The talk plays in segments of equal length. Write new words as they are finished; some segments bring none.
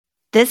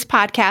This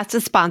podcast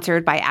is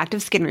sponsored by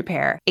Active Skin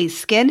Repair, a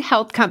skin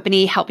health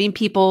company helping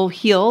people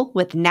heal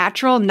with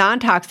natural,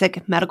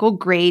 non-toxic,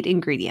 medical-grade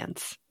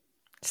ingredients.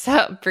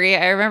 So, Brie,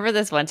 I remember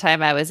this one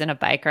time I was in a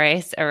bike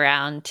race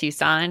around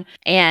Tucson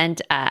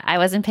and I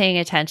wasn't paying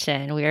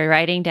attention. We were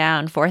riding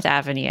down 4th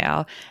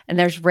Avenue and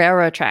there's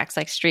railroad tracks,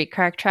 like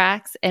streetcar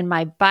tracks. And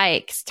my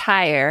bike's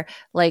tire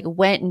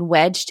went and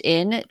wedged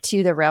in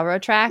to the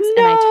railroad tracks.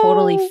 No. And I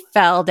totally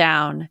fell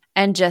down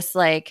and just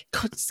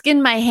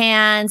skinned my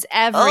hands,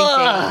 everything.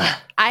 Ugh.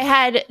 I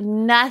had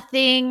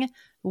nothing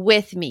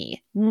with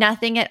me,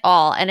 nothing at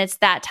all. And it's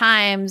that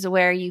times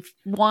where you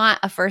want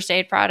a first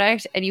aid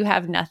product and you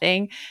have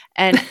nothing.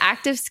 And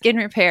Active Skin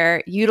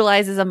Repair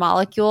utilizes a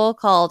molecule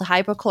called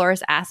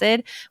hypochlorous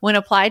acid. When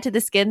applied to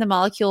the skin, the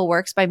molecule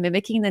works by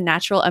mimicking the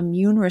natural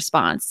immune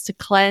response to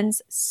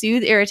cleanse,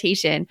 soothe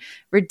irritation,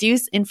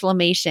 reduce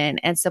inflammation,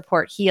 and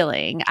support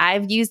healing.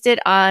 I've used it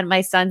on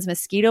my son's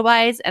mosquito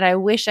bites, and I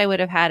wish I would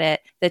have had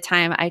it the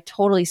time I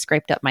totally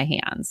scraped up my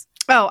hands.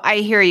 Oh, I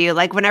hear you.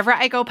 Whenever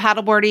I go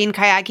paddleboarding,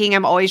 kayaking,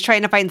 I'm always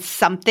trying to find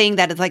something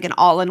that is an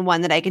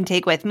all-in-one that I can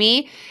take with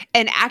me.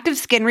 And Active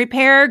Skin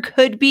Repair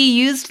could be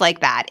used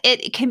like that.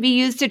 It can be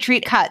used to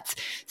treat cuts,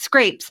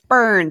 scrapes,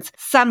 burns,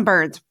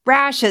 sunburns,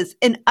 rashes,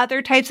 and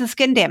other types of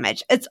skin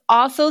damage. It's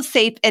also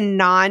safe and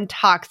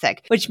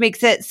non-toxic, which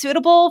makes it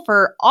suitable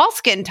for all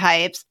skin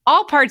types,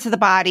 all parts of the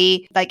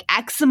body, like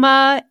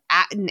eczema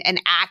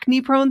and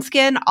acne-prone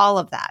skin, all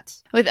of that.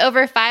 With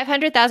over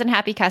 500,000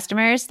 happy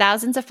customers,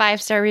 thousands of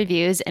 5-star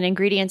reviews, and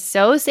ingredients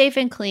so safe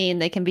and clean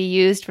they can be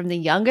used from the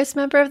youngest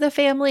member of the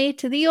family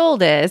to the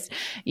oldest,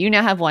 you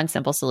now have one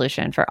simple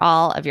solution for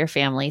all of your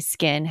family's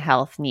skin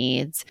health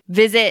needs.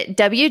 Visit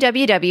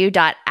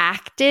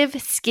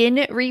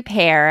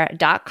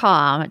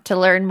www.activeskinrepair.com to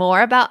learn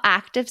more about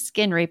Active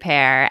Skin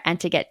Repair and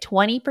to get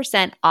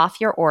 20%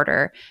 off your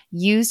order.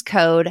 Use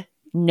code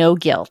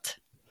NOGUILT.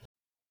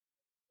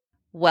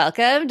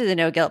 Welcome to the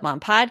No Guilt Mom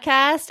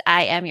podcast.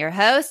 I am your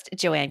host,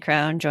 Joanne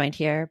Crone, joined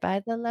here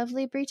by the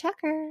lovely Brie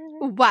Tucker.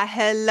 Why,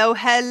 hello,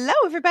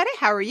 everybody.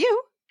 How are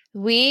you?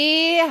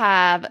 We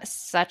have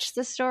such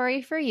the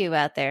story for you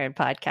out there in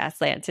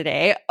podcast land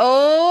today.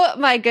 Oh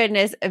my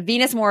goodness.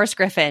 Venus Morris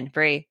Griffin,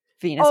 Brie.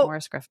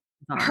 Morris Griffin.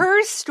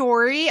 Her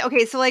story.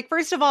 Okay. So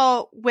first of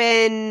all,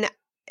 when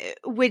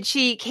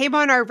she came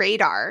on our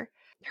radar,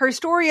 her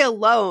story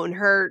alone,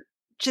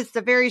 just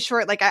a very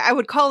short, I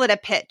would call it a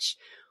pitch,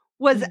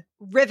 was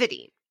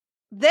riveting.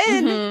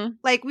 Then,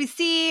 we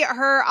see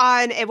her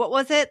on, what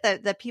was it?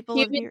 The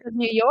People of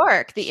New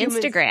York, the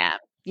Instagram.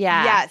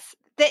 Yeah. Yes.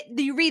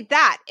 You read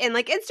that, and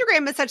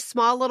Instagram is such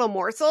small little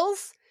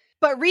morsels.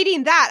 But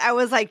reading that, I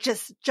was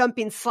just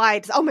jumping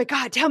slides. Oh my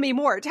God, tell me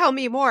more.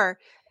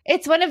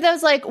 It's one of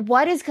those,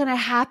 what is going to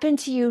happen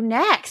to you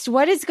next?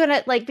 What is going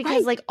to,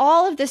 because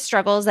all of the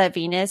struggles that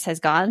Venus has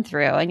gone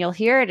through, and you'll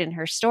hear it in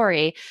her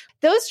story,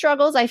 those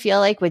struggles I feel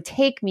would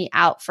take me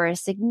out for a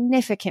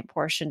significant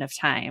portion of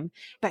time.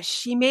 But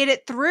she made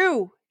it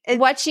through.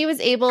 What she was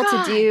able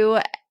to do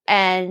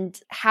and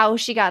how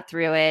she got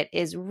through it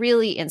is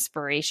really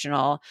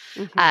inspirational.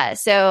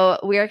 So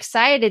we're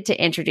excited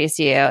to introduce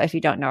you, if you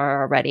don't know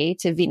her already,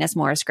 to Venus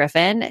Morris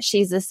Griffin.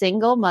 She's a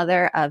single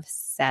mother of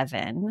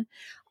 7.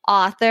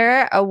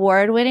 Author,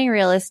 award-winning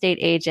real estate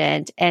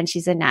agent, and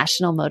she's a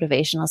national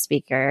motivational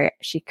speaker.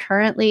 She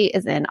currently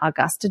is in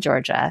Augusta,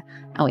 Georgia,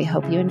 and we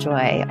hope you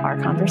enjoy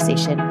our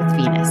conversation with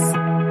Venus.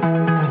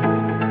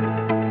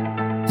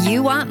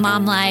 You want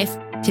mom life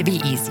to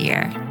be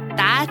easier.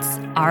 That's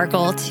our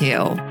goal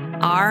too.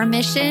 Our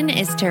mission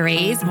is to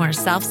raise more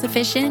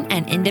self-sufficient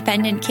and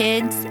independent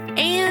kids,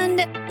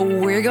 and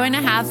we're going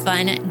to have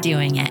fun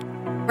doing it.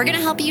 We're going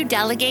to help you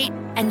delegate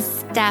and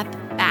step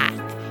back.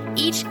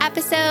 Each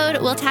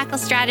episode will tackle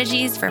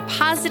strategies for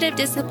positive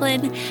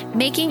discipline,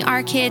 making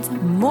our kids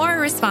more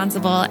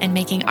responsible and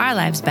making our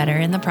lives better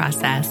in the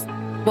process.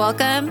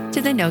 Welcome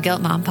to the No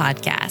Guilt Mom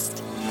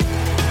podcast.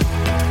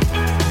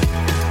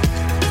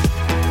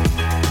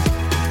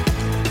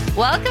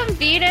 Welcome,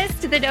 Venus,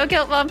 to the No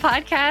Guilt Mom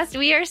podcast.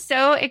 We are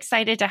so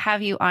excited to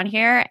have you on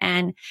here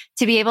and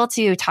to be able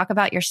to talk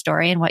about your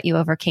story and what you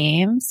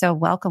overcame. So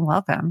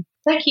welcome.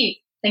 Thank you.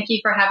 Thank you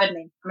for having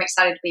me. I'm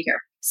excited to be here.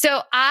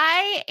 So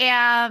I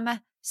am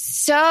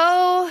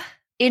so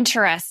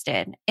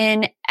interested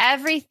in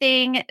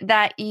everything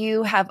that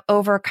you have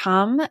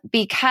overcome,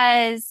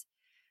 because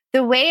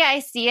the way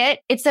I see it,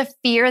 it's a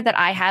fear that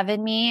I have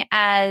in me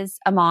as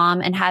a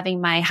mom, and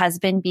having my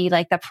husband be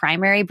the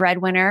primary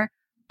breadwinner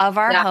of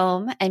our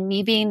home and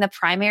me being the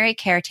primary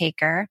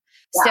caretaker.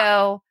 Yeah.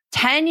 So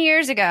 10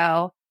 years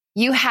ago,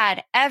 you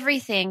had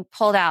everything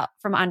pulled out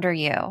from under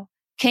you.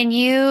 Can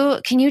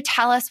you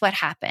tell us what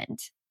happened?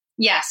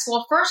 Yes.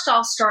 Well, first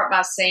I'll start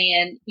by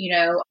saying,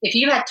 if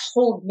you had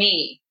told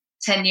me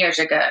 10 years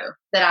ago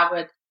that I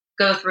would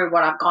go through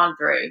what I've gone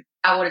through,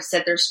 I would have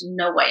said there's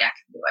no way I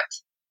can do it,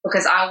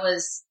 because I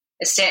was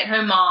a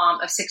stay-at-home mom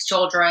of 6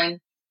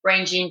 children,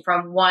 ranging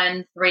from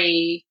 1,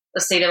 3,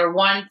 there were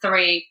 1,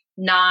 3,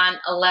 9,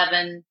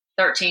 11,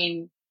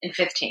 13, and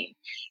 15.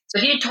 So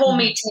if you told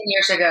me 10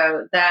 years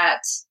ago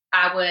that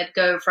I would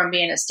go from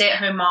being a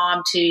stay-at-home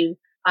mom to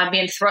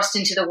being thrust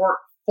into the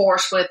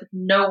workforce with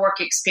no work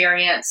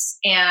experience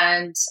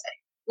and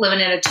living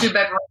in a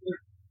 2-bedroom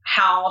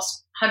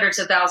house, hundreds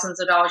of thousands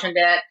of dollars in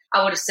debt.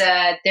 I would have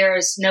said, there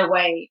is no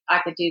way I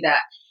could do that.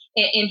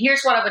 And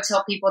here's what I would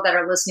tell people that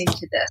are listening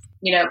to this.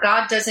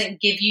 God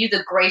doesn't give you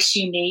the grace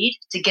you need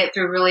to get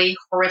through really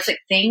horrific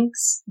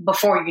things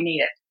before you need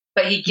it,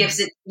 but he gives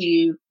it to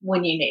you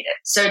when you need it.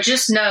 So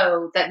just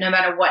know that no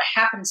matter what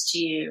happens to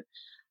you,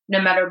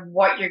 no matter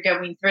what you're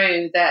going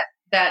through, that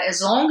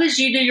as long as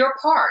you do your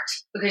part,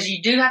 because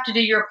you do have to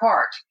do your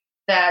part,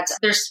 that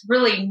there's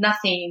really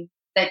nothing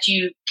that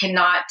you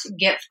cannot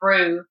get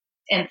through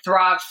and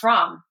thrive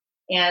from.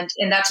 And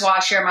that's why I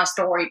share my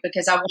story,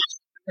 because I want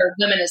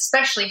women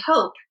especially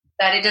hope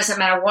that it doesn't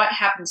matter what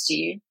happens to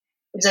you.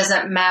 It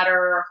doesn't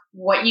matter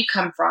what you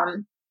come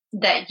from,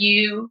 that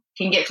you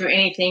can get through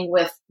anything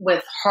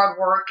with hard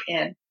work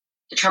and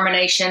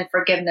determination,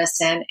 forgiveness.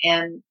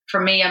 And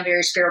for me, I'm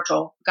very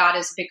spiritual. God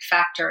is a big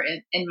factor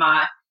in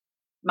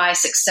my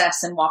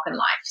success and walk in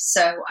life.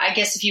 So I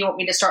guess if you want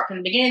me to start from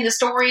the beginning of the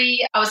story,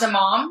 I was a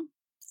mom,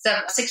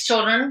 6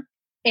 children,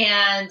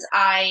 and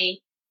I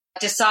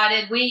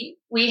decided we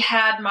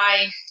had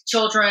my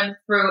children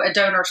through a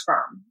donor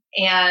sperm,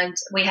 and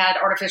we had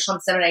artificial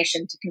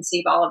insemination to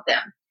conceive all of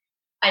them.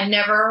 I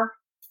never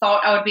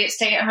thought I would be a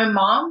stay-at-home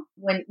mom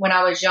when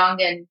I was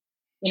young and,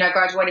 I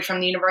graduated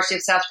from the University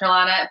of South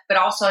Carolina, but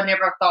also I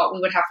never thought we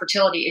would have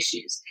fertility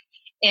issues.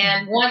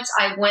 And once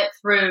I went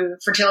through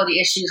fertility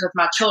issues with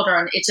my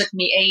children, it took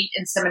me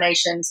 8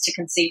 inseminations to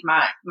conceive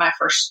my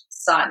first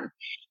son.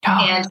 Oh.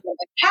 And when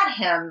I had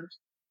him,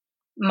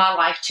 my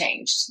life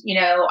changed.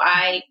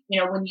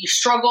 When you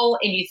struggle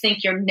and you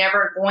think you're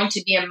never going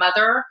to be a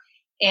mother,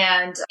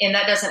 and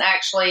that doesn't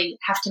actually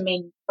have to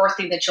mean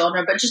birthing the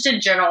children, but just in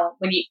general,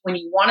 when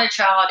you want a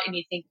child and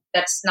you think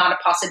that's not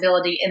a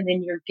possibility, and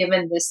then you're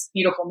given this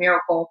beautiful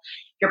miracle,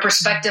 your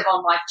perspective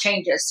on life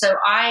changes. So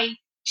I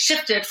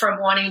shifted from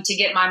wanting to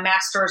get my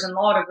master's in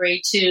law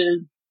degree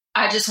to,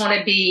 I just want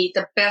to be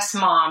the best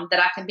mom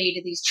that I can be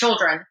to these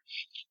children.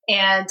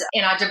 And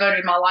I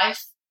devoted my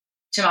life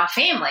to my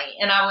family.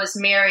 And I was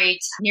married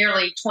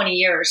nearly 20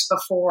 years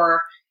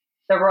before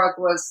the rug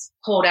was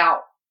pulled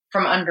out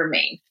from under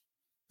me.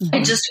 Mm-hmm.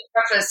 And just to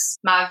preface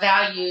my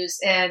values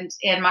and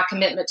my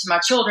commitment to my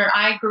children,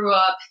 I grew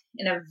up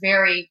in a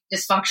very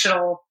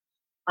dysfunctional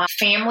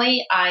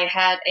family. I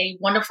had a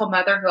wonderful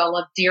mother who I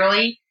loved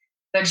dearly,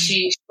 but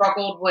she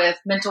struggled with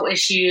mental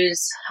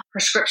issues,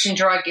 prescription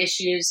drug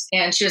issues,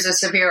 and she was a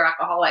severe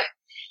alcoholic.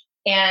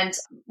 And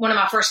one of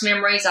my first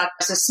memories, I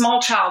was a small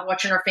child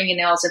watching her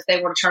fingernails. If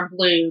they were to turn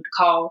blue, to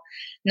call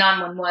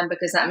 911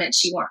 because that meant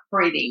she weren't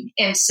breathing.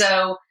 And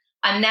so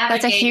I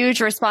navigated. That's a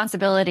huge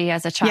responsibility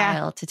as a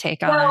child to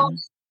take on.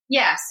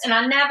 Yes. And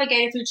I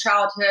navigated through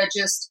childhood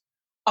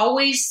I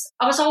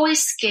was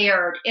always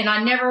scared, and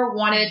I never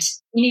wanted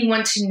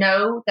anyone to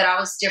know that I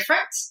was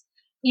different.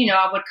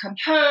 I would come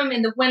home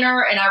in the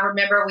winter, and I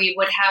remember we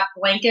would have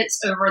blankets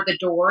over the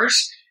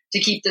doors to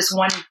keep this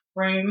one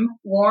room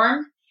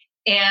warm.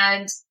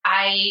 And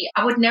I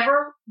would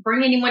never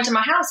bring anyone to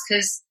my house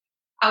because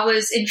I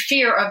was in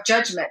fear of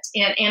judgment.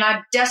 And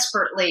I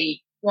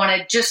desperately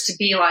wanted just to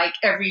be like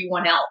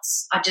everyone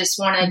else. I just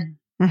wanted,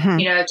 to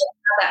have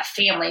that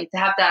family, to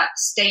have that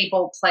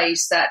stable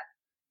place, that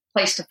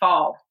place to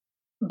fall.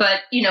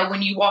 But,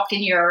 when you walk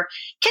in your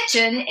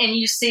kitchen and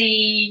you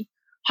see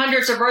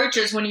hundreds of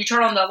roaches when you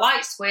turn on the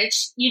light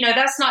switch,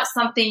 that's not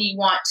something you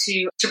want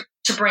to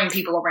bring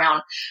people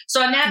around.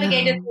 So I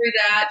navigated through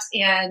that.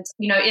 And,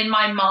 in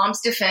my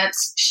mom's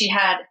defense, she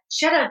had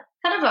a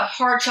kind of a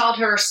hard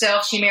childhood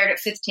herself. She married at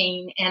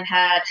 15 and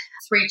had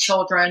 3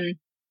 children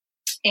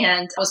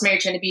and was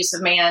married to an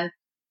abusive man.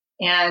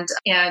 And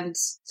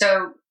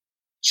so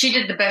she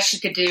did the best she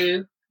could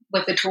do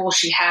with the tools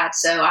she had.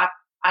 So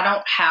I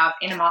don't have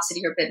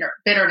animosity or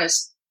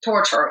bitterness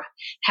towards her.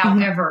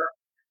 However,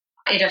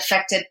 it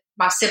affected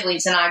my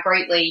siblings and I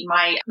greatly.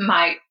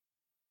 My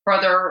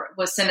brother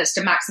was sentenced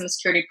to maximum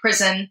security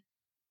prison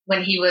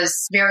when he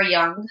was very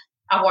young.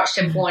 I watched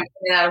him going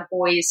in and out of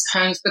boys'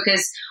 homes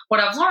because what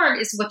I've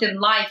learned is within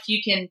life,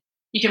 you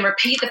can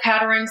repeat the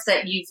patterns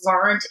that you've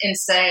learned and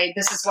say,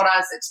 this is what I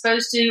was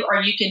exposed to,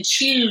 or you can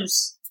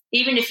choose,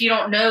 even if you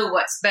don't know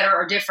what's better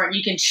or different,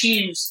 you can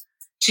choose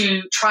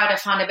to try to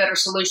find a better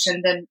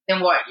solution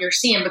than what you're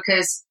seeing,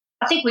 because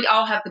I think we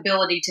all have the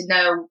ability to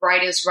know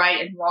right is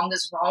right and wrong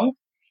is wrong.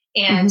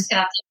 And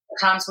I think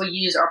sometimes we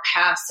use our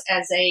past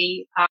as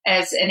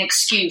an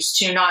excuse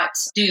to not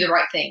do the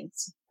right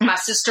things. My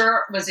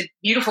sister was a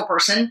beautiful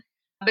person,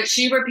 but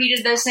she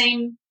repeated those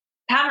same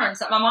patterns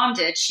that my mom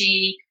did.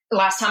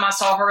 Last time I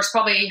saw her was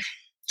probably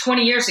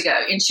 20 years ago,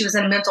 and she was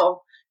in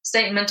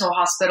state mental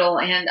hospital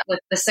and with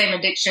the same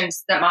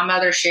addictions that my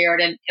mother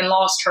shared and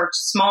lost her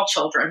small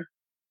children.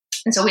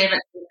 And so we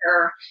haven't seen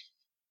her,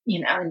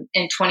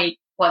 in 20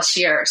 plus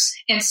years.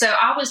 And so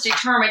I was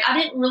determined. I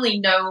didn't really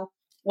know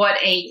what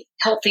a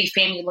healthy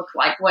family looked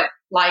like, what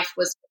life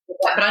was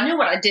like, but I knew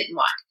what I didn't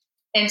want.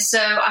 And so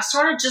I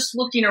started just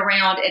looking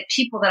around at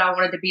people that I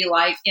wanted to be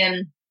like.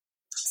 And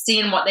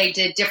seeing what they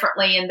did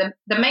differently. And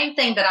the main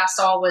thing that I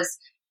saw was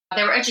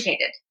they were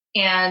educated.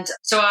 And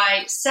so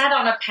I set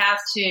on a path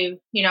to,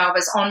 I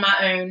was on my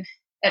own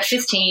at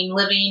 15,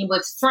 living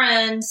with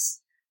friends.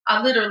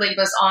 I literally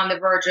was on the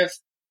verge of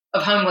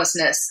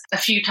homelessness a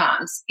few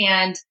times,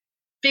 and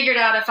figured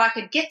out if I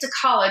could get to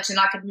college and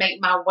I could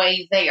make my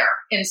way there.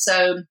 And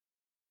so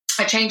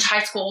I changed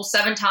high school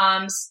 7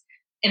 times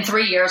in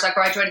 3 years. I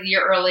graduated a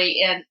year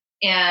early,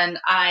 and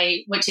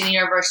I went to the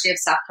University of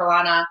South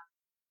Carolina,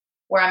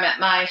 where I met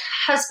my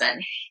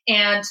husband.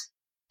 And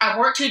I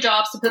worked 2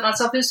 jobs to put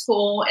myself through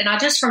school. And I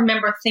just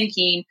remember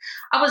thinking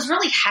I was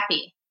really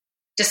happy.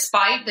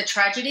 Despite the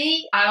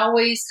tragedy, I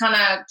always kind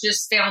of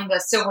just found the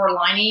silver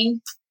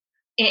lining.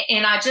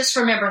 And I just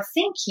remember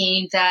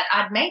thinking that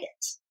I'd made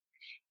it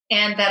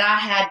and that I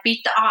had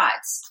beat the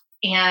odds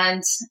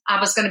and I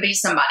was going to be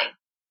somebody.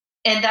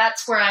 And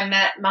that's where I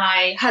met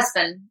my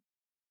husband.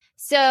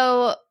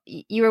 So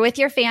you were with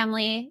your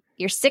family,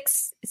 your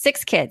six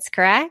kids,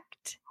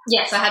 correct?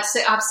 Yes, I have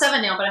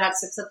 7 now, but I had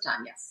 6 at the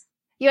time. Yes.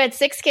 You had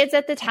 6 kids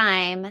at the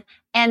time,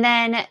 and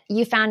then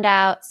you found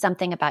out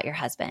something about your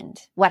husband.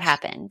 What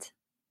happened?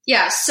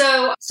 Yeah.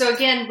 So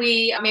again,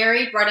 we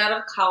married right out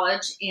of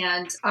college,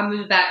 and I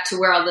moved back to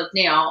where I live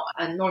now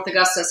in North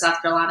Augusta,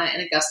 South Carolina,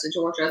 and Augusta,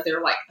 Georgia.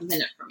 They're like a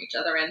minute from each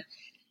other.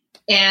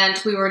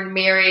 And we were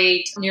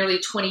married nearly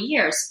 20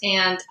 years.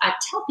 And I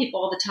tell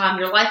people all the time,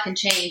 your life can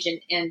change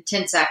in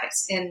 10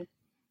 seconds. And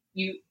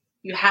you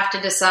have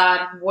to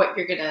decide what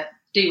you're going to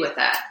do with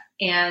that.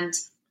 And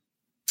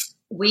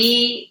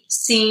we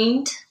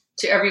seemed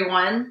to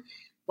everyone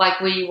like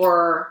we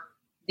were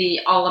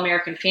the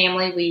all-American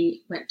family.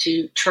 We went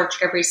to church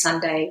every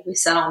Sunday. We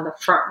sat on the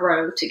front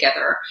row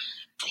together.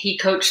 He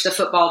coached the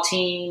football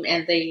team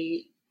and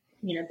the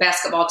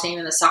basketball team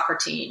and the soccer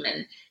team.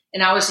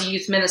 And I was a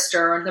youth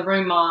minister and the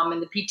room mom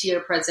and the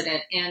PTO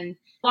president. And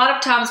a lot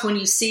of times when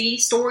you see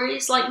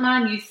stories like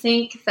mine, you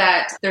think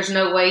that there's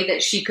no way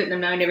that she couldn't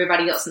have known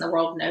everybody else in the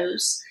world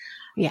knows.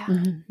 Yeah.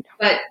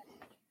 But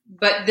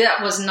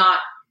that was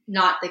not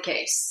the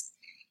case.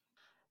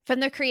 From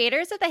the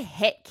creators of the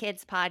hit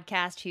kids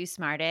podcast, Who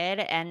Smarted,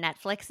 and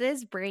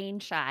Netflix's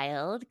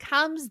Brainchild,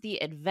 comes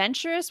the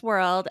adventurous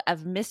world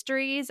of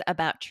mysteries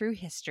about true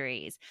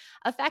histories,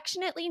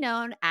 affectionately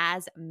known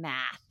as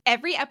math.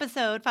 Every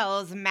episode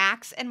follows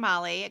Max and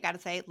Molly. I gotta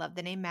say, love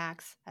the name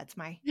Max. That's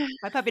my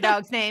puppy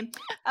dog's name.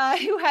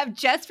 Who have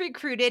just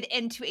recruited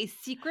into a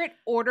secret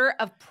order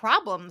of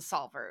problem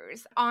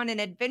solvers on an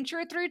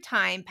adventure through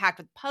time packed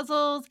with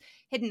puzzles,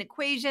 hidden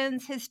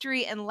equations,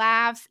 history, and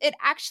laughs. It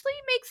actually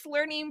makes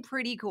learning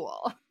pretty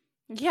cool.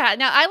 Yeah.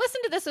 Now, I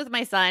listened to this with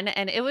my son,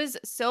 and it was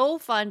so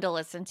fun to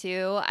listen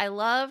to. I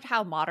loved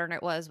how modern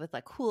it was with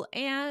like cool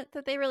aunt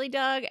that they really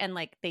dug, and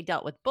like they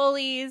dealt with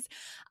bullies.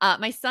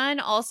 My son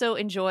also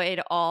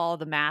enjoyed all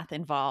the math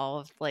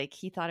involved. Like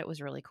he thought it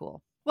was really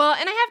cool. Well,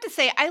 and I have to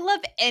say, I love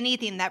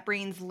anything that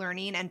brings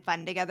learning and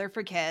fun together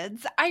for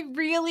kids. I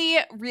really,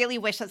 really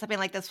wish that something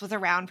like this was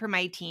around for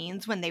my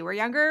teens when they were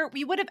younger.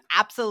 We would have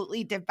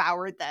absolutely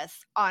devoured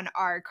this on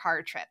our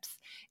car trips.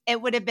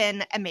 It would have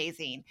been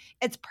amazing.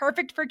 It's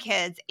perfect for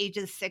kids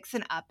ages 6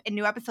 and up, and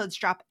new episodes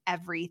drop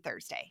every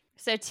Thursday.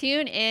 So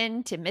tune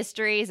in to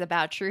Mysteries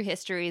About True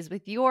Histories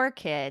with your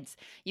kids.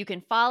 You can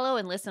follow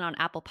and listen on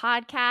Apple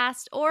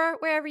Podcasts or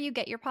wherever you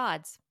get your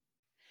pods.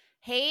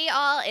 Hey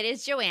all, it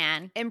is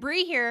Joanne. And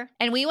Bree here.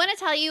 And we want to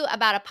tell you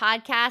about a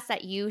podcast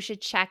that you should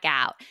check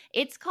out.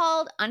 It's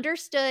called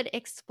Understood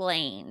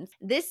Explains.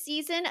 This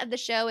season of the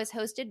show is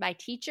hosted by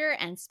teacher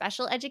and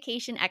special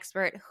education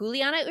expert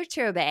Juliana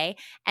Urturbe,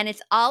 and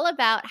it's all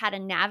about how to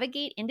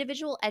navigate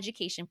individual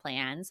education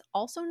plans,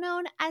 also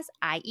known as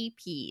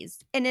IEPs.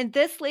 And in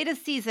this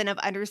latest season of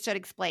Understood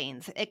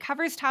Explains, it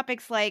covers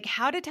topics like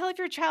how to tell if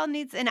your child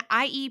needs an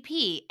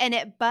IEP, and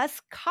it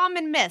busts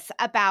common myths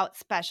about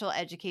special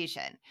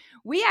education.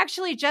 We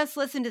actually just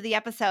listened to the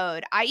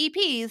episode,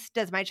 IEPs,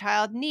 Does My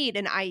Child Need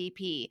an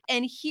IEP?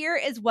 And here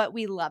is what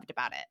we loved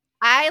about it.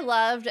 I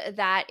loved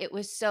that it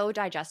was so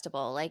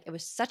digestible. Like it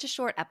was such a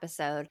short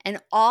episode,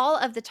 and all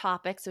of the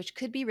topics, which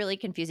could be really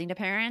confusing to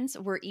parents,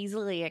 were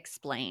easily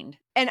explained.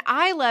 And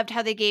I loved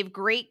how they gave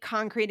great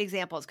concrete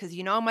examples because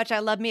you know how much I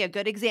love me a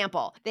good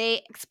example.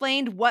 They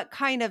explained what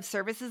kind of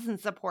services and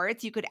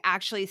supports you could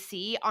actually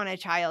see on a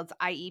child's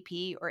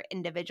IEP or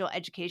individual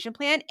education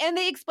plan. And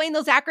they explained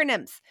those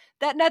acronyms.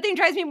 That nothing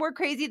drives me more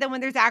crazy than when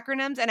there's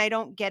acronyms and I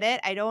don't get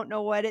it. I don't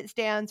know what it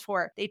stands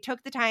for. They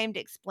took the time to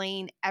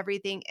explain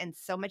everything in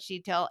so much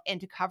detail and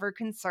to cover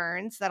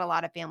concerns that a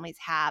lot of families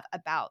have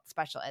about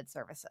special ed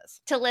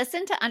services. To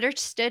listen to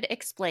Understood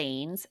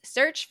Explains,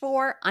 search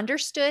for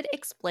Understood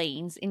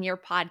Explains in your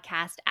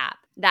podcast app.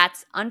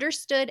 That's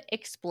Understood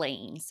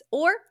Explains,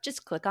 or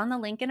just click on the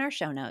link in our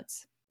show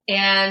notes.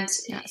 And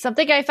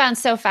something I found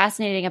so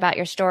fascinating about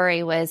your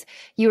story was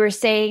you were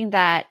saying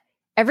that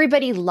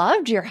everybody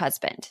loved your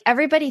husband.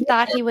 Everybody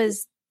thought he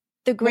was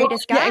the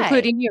greatest guy. Yeah,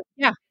 including you.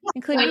 Yeah,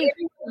 including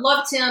you.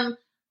 Loved him.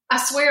 I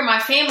swear my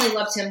family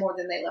loved him more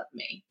than they loved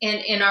me.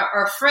 And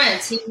our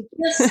friends, he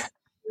just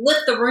lit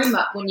the room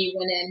up when you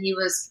went in. He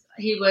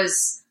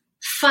was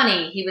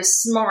funny. He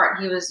was smart.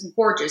 He was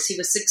gorgeous. He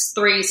was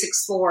 6'3",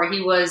 6'4".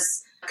 He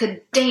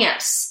could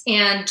dance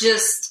and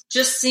just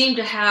seemed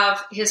to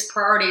have his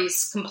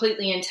priorities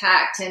completely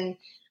intact. And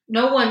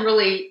no one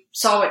really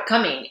saw it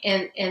coming.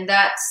 And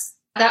that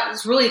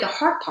was really the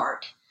hard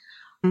part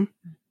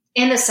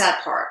and the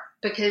sad part,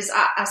 because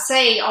I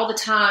say all the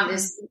time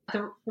is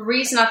the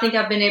reason I think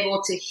I've been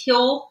able to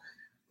heal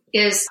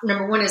is,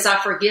 number one, is I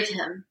forgive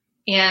him.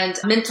 And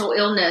mental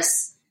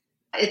illness,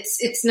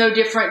 it's no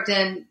different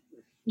than,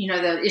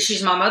 the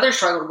issues my mother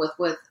struggled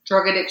with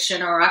drug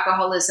addiction or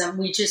alcoholism.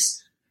 We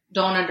just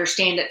don't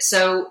understand it.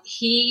 So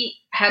he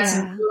had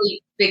some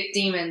really big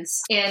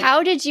demons. And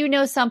how did you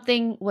know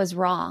something was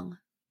wrong?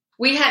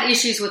 We had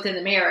issues within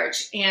the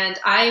marriage, and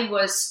I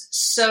was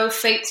so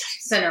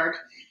faith-centered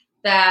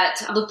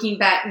that looking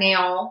back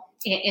now,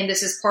 and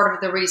this is part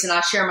of the reason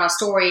I share my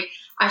story,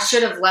 I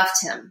should have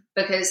left him,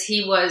 because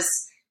he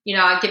was,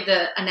 I give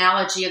the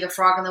analogy of the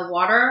frog in the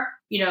water,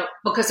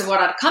 because of what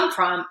I'd come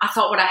from. I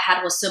thought what I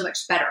had was so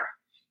much better.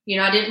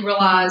 I didn't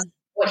realize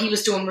what he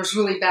was doing was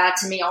really bad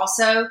to me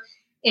also.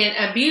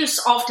 And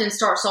abuse often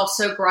starts off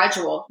so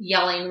gradual,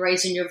 yelling,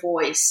 raising your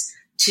voice,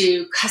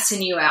 to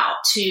cussing you out,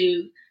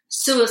 to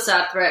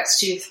suicide threats,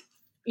 to,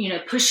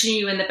 pushing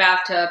you in the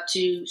bathtub,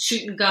 to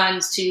shooting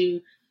guns,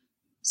 to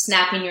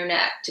snapping your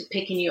neck, to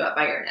picking you up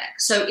by your neck.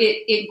 So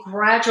it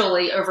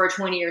gradually, over a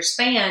 20-year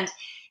span,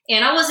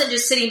 and I wasn't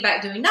just sitting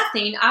back doing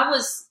nothing. I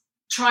was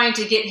trying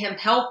to get him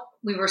help.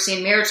 We were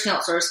seeing marriage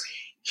counselors.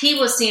 He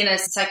was seeing a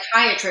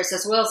psychiatrist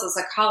as well as a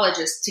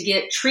psychologist to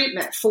get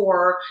treatment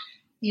for,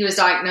 he was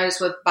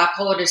diagnosed with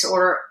bipolar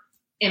disorder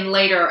and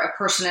later a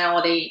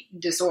personality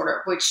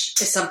disorder,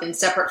 which is something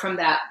separate from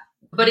that.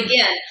 But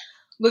again,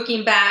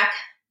 looking back,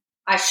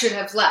 I should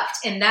have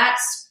left. And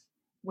that's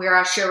where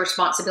I share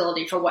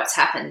responsibility for what's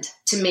happened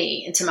to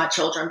me and to my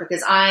children,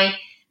 because I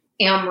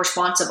am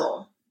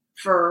responsible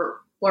for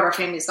what our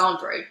family's gone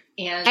through.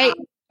 And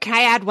can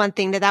I add one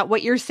thing to that?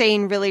 What you're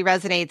saying really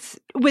resonates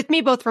with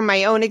me, both from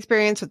my own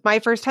experience with my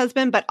first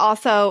husband, but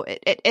also,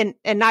 and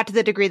not to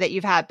the degree that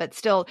you've had, but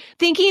still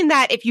thinking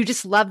that if you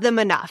just love them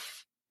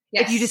enough,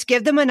 if you just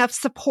give them enough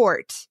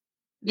support,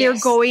 they're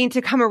going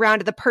to come around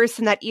to the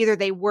person that either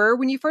they were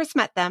when you first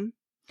met them,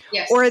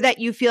 or that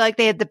you feel like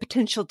they had the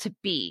potential to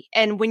be.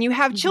 And when you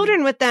have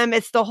children with them,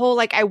 it's the whole,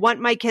 I want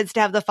my kids to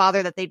have the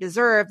father that they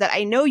deserve, that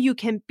I know you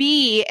can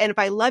be. And if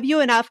I love you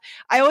enough,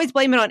 I always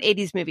blame it on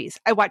 80s movies.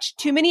 I watched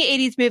too many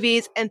 80s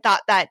movies and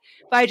thought that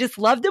if I just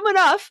loved him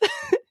enough,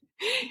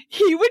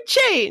 he would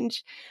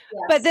change.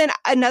 Yes. But then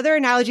another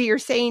analogy you're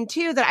saying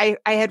too, that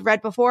I had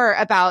read before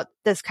about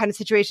this kind of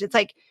situation. It's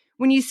like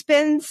when you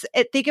think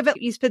of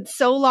it, you spend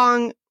so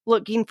long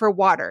looking for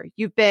water.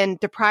 You've been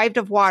deprived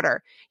of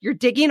water. You're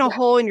digging a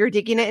hole and you're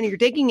digging it and you're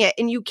digging it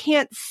and you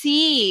can't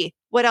see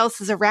what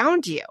else is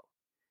around you.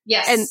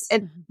 Yes.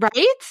 And right?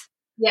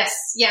 Yes.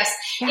 Yeah.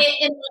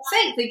 And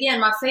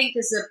my faith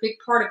is a big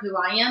part of who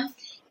I am.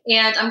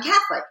 And I'm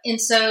Catholic. And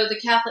so the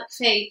Catholic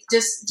faith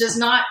just does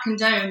not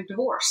condone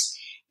divorce.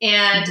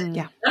 And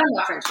none of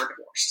my friends were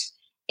divorced.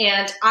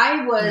 And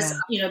I was,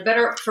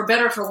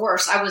 better for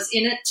worse. I was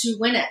in it to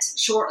win it,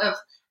 short of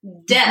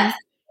death.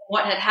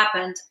 What had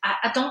happened,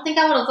 I don't think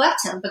I would have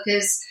left him,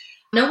 because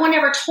no one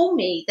ever told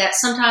me that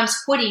sometimes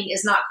quitting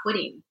is not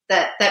quitting,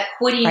 that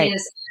quitting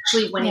is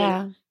actually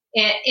winning.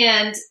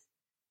 Yeah.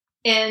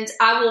 And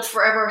I will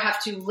forever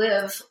have to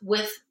live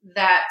with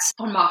that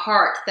on my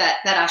heart,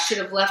 that I should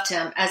have left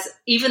him, as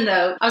even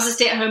though I was a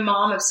stay-at-home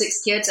mom of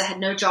 6 kids, I had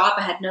no job,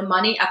 I had no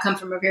money, I come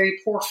from a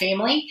very poor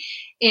family.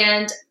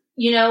 And,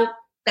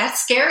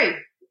 that's scary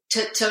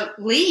to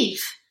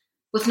leave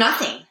with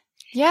nothing.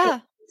 Yeah.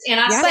 And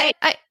I say,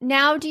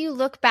 now do you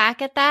look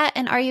back at that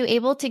and are you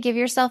able to give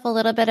yourself a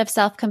little bit of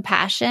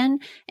self-compassion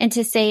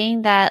into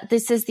saying that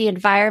this is the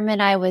environment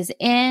I was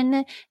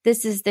in,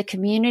 this is the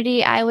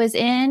community I was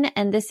in,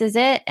 and this is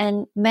it?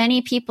 And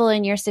many people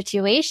in your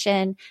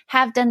situation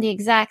have done the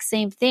exact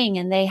same thing,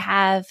 and they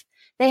have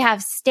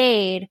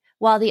stayed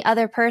while the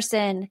other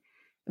person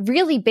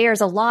really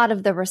bears a lot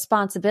of the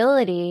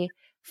responsibility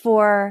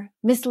for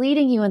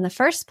misleading you in the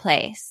first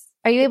place.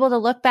 Are you able to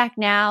look back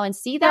now and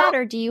see that,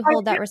 or do you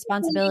hold that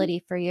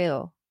responsibility for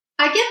you?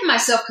 I give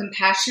myself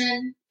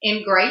compassion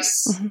and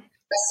grace.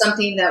 That's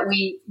something that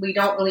we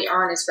don't really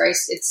earn as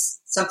grace. It's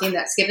something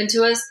that's given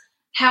to us.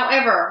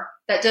 However,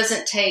 that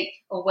doesn't take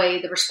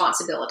away the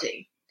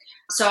responsibility.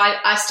 So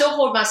I still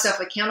hold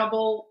myself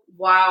accountable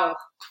while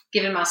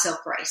giving myself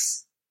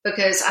grace,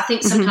 because I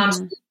think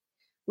sometimes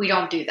we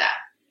don't do that.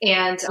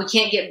 And we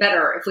can't get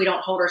better if we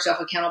don't hold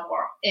ourselves accountable.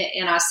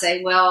 And I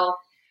say, well,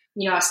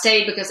 I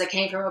stayed because I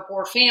came from a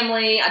poor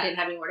family. I didn't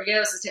have anywhere to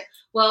go. So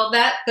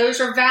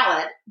those are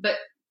valid,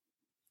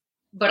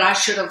 but I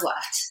should have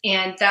left.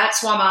 And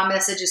that's why my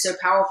message is so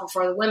powerful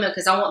for the women,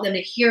 because I want them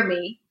to hear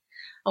me.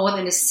 I want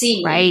them to see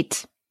me.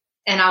 Right.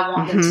 And I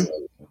want them to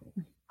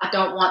leave. I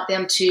don't want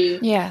them to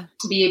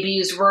be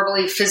abused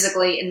verbally,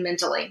 physically, and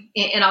mentally.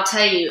 And I'll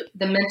tell you,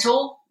 the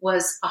mental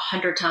was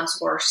 100 times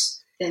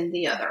worse than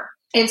the other.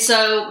 And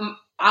so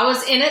I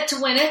was in it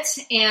to win it.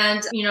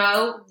 And,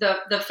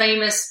 the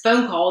famous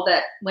phone call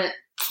that went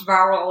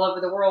viral all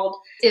over the world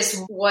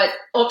is what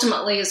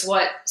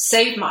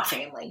saved my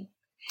family.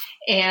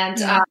 And,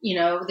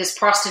 this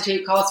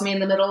prostitute calls me in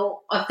the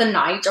middle of the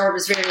night, or it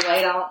was very late.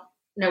 I don't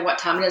know what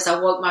time it is. I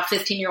woke my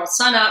 15-year-old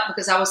son up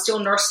because I was still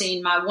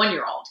nursing my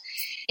 1-year-old.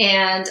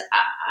 And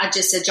I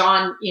just said,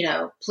 John,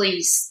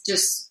 please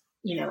just,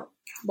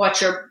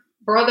 watch your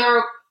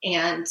brother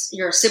and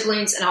your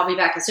siblings, and I'll be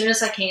back as soon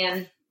as I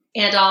can.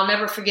 And I'll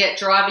never forget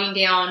driving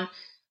down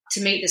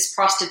to meet this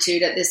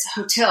prostitute at this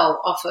hotel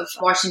off of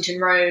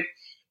Washington Road.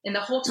 And the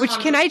whole time,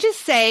 can I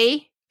just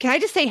say,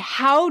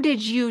 how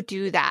did you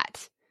do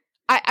that?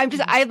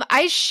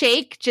 I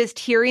shake just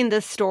hearing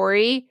this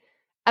story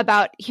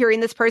about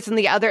hearing this person on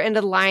the other end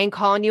of the line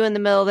calling you in the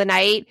middle of the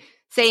night,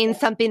 saying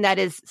something that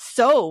is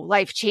so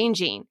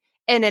life-changing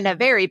and in a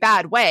very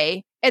bad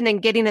way, and then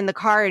getting in the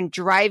car and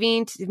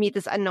driving to meet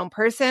this unknown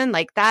person.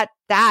 Like that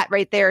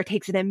right there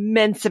takes an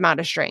immense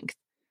amount of strength.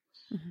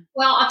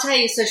 Well, I'll tell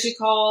you. So she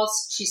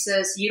calls, she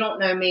says, you don't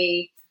know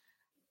me.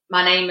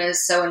 My name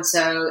is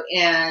so-and-so,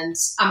 and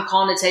I'm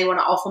calling to tell you what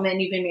an awful man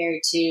you've been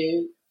married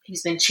to.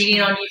 He's been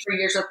cheating on you for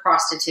years with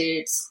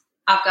prostitutes.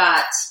 I've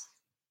got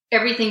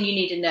everything you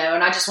need to know,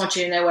 and I just want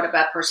you to know what a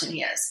bad person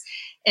he is.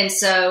 And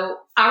so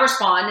I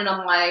respond, and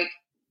I'm like,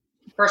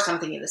 first I'm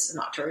thinking this is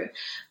not true,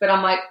 but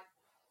I'm like,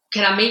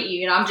 can I meet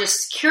you? And I'm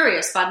just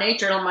curious by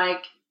nature. And I'm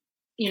like,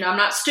 I'm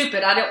not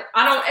stupid. I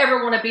don't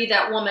ever want to be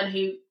that woman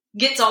who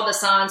gets all the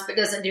signs but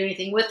doesn't do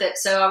anything with it.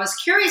 So I was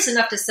curious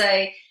enough to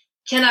say,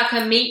 can I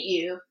come meet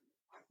you?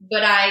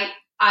 But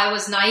I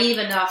was naive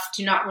enough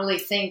to not really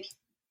think.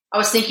 I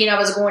was thinking I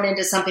was going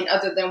into something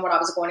other than what I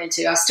was going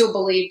into. I still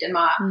believed in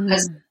my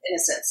husband's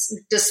innocence,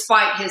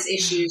 despite his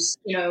issues.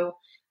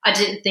 I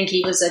didn't think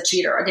he was a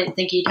cheater. I didn't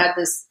think he'd had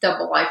this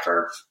double life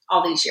for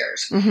all these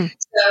years. Mm-hmm.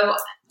 So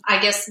I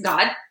guess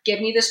God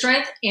gave me the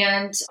strength,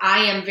 and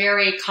I am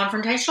very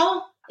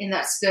confrontational, and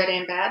that's good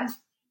and bad.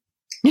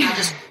 I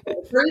just the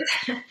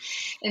truth.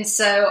 And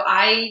so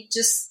I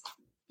just,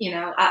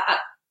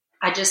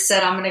 I just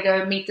said, I'm going to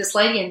go meet this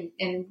lady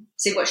and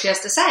see what she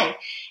has to say.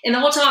 And the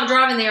whole time I'm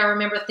driving there, I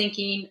remember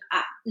thinking,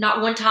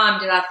 not one time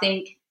did I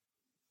think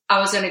I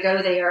was going to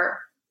go there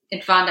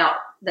and find out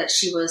that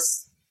she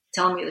was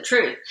telling me the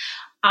truth.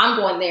 I'm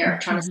going there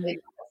trying to save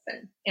my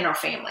husband and our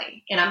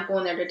family, and I'm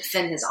going there to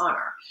defend his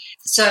honor.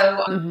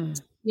 So,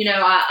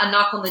 I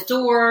knock on the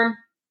door.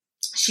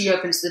 She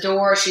opens the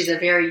door. She's a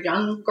very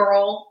young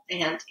girl,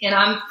 and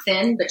I'm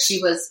thin, but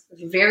she was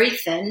very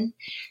thin.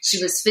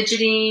 She was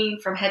fidgeting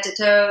from head to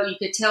toe. You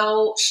could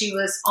tell she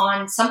was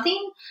on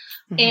something.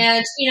 Mm-hmm.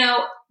 And,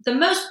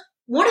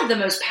 one of the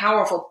most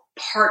powerful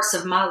parts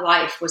of my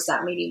life was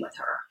that meeting with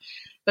her,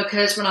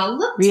 because when I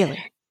looked at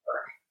her,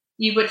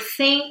 you would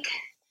think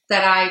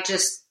that I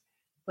just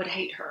would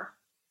hate her,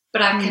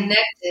 but I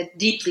connected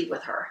deeply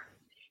with her.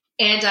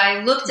 And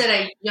I looked at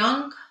a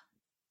young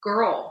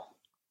girl,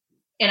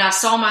 and I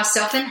saw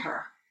myself in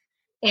her,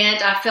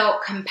 and I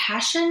felt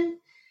compassion,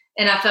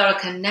 and I felt a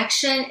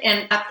connection.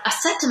 And I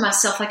said to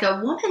myself, like,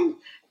 a woman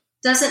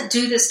doesn't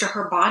do this to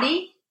her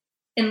body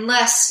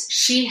unless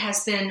she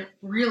has been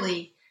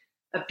really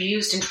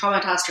abused and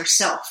traumatized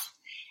herself.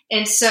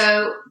 And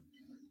so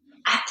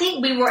I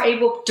think we were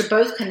able to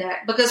both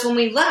connect, because when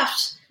we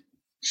left,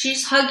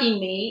 she's hugging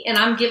me, and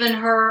I'm giving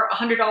her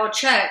 $100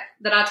 check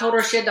that I told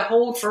her she had to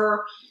hold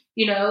for,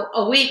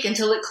 a week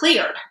until it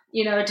cleared,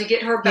 to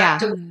get her back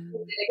to where we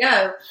needed to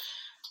go.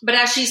 But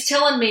as she's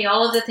telling me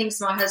all of the things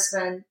my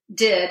husband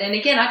did, and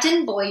again, I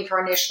didn't believe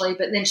her initially,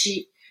 but then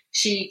she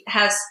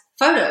has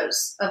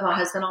photos of my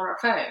husband on her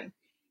phone,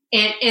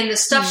 and the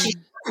stuff she's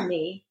telling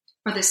me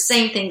are the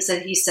same things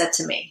that he said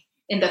to me,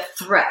 and the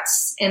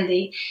threats and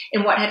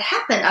what had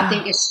happened. I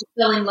think is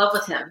she fell in love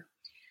with him,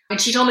 and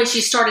she told me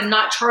she started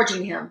not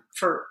charging him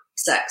for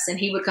sex, and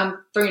he would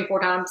come 3 and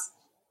 4 times,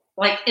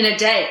 like in a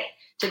day,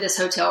 to this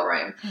hotel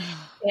room.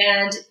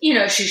 And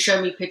she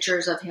showed me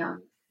pictures of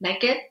him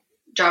naked,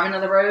 driving on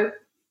the road,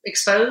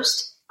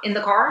 exposed in the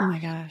car. Oh my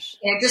gosh!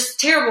 And just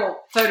terrible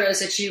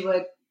photos that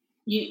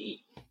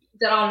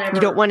that I'll never.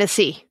 You don't want to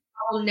see.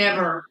 I'll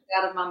never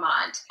get out of my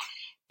mind.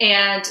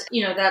 And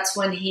that's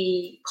when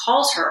he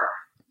calls her,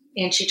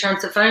 and she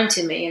turns the phone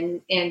to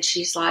me, and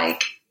she's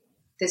like,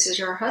 "This is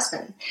your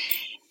husband."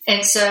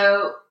 And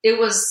so it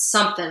was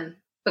something,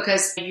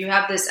 because you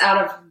have this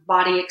out of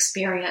body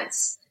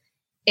experience,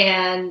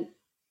 and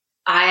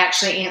I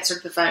actually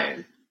answered the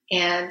phone,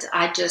 and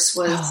I just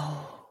was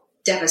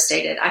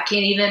devastated. I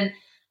can't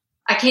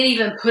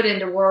even put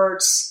into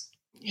words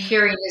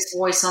hearing his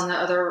voice on the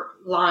other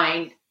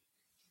line.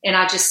 And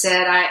I just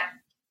said,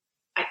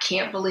 I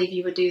can't believe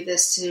you would do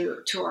this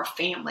to our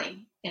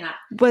family. And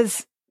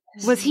was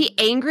he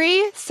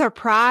angry,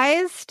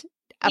 surprised,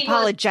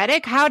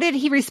 apologetic? How did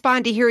he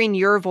respond to hearing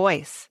your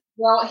voice?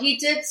 Well, he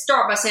did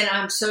start by saying,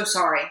 "I'm so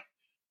sorry.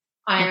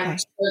 I am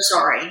so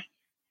sorry."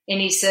 And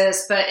he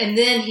says, and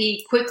then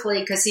he quickly,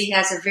 because he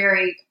has a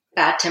very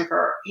bad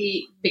temper,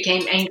 he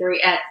became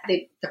angry at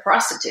the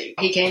prostitute.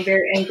 He became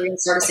very angry and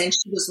started saying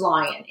she was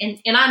lying.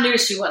 And I knew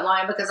she wasn't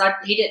lying because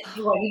he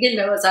didn't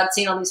know, as I'd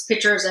seen all these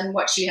pictures and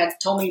what she had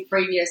told me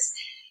previous.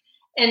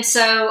 And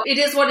so it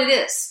is what it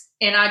is.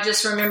 And I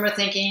just remember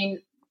thinking,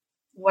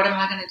 what am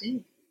I going to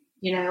do?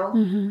 You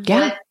know,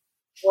 Yeah.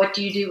 What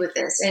do you do with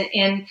this?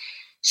 And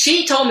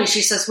she told me,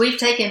 she says, we've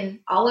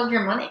taken all of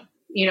your money.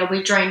 You know,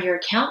 we drained your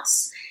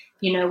accounts.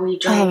 You know, we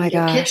drained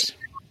your kitchen.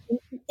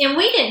 And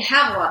we didn't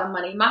have a lot of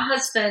money. My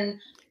husband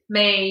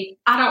made,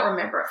 I don't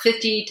remember,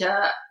 $50,000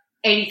 to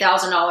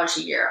 $80,000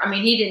 a year. I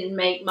mean, he didn't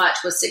make much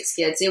with 6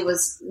 kids. It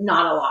was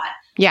not a lot.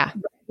 Yeah.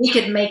 But we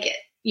could make it,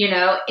 you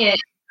know, and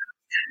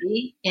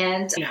you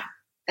know,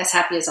 as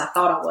happy as I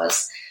thought I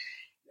was.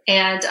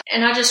 And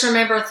I just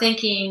remember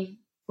thinking,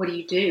 what do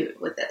you do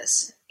with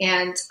this?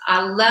 And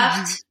I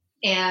left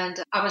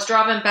and I was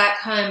driving back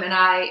home, and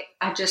I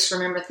just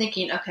remember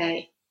thinking,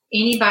 okay,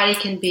 anybody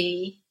can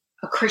be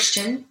a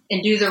Christian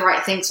and do the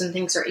right things when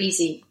things are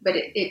easy, but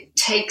it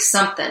takes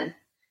something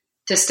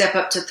to step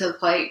up to the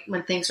plate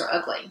when things are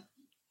ugly.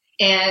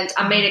 And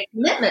I made a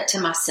commitment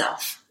to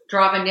myself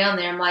driving down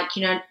there. I'm like,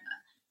 you know,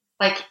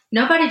 like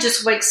nobody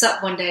just wakes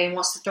up one day and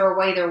wants to throw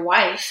away their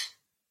wife,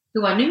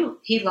 who I knew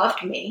he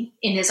loved me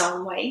in his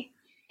own way,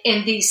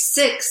 and these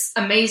 6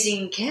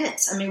 amazing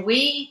kids. I mean,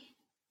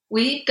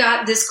 we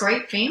got this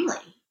great family.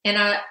 And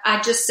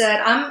I just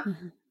said,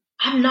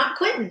 I'm not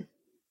quitting.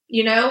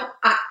 You know,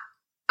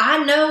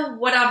 I know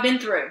what I've been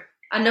through.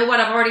 I know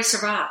what I've already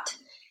survived.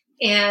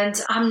 And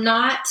I'm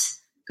not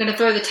going to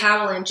throw the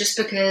towel in just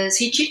because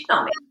he cheated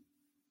on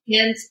me.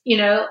 And, you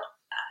know,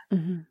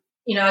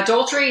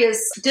 adultery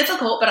is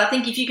difficult, but I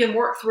think if you can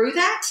work through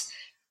that,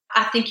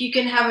 I think you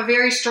can have a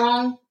very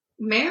strong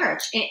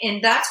marriage.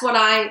 And that's what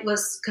I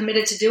was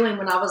committed to doing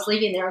when I was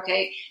leaving there.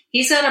 Okay,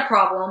 he's got a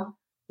problem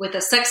with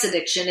a sex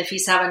addiction if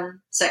he's having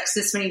sex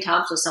this many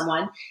times with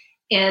someone.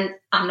 And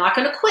I'm not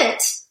going to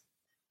quit.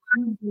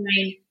 I'm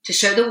going to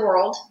show the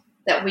world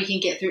that we can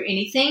get through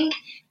anything.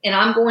 And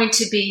I'm going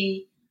to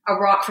be a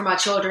rock for my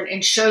children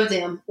and show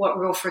them what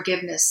real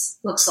forgiveness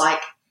looks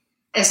like,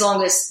 as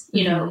long as,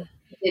 you know,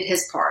 he did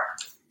his part.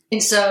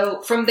 And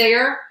so from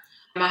there,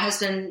 my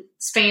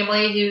husband's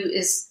family, who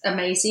is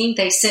amazing,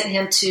 they sent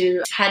him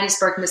to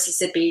Hattiesburg,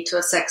 Mississippi, to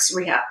a sex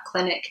rehab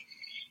clinic.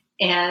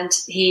 And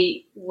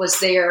he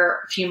was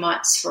there a few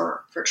months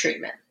for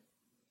treatment.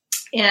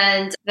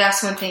 And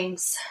that's when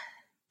things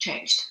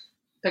changed.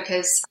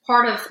 Because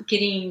part of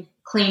getting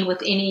clean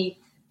with any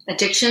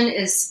addiction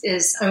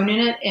is owning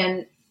it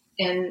and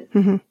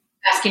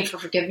asking for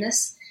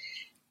forgiveness.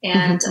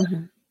 And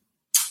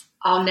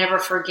I'll never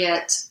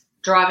forget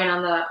riding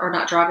on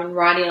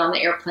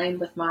the airplane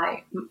with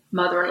my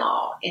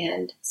mother-in-law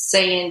and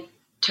saying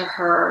to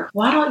her,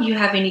 why don't you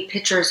have any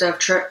pictures of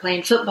Trip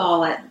playing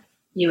football at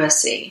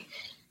USC?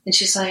 And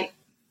she's like,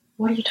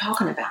 what are you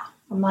talking about?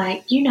 I'm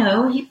like, you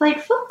know, he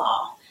played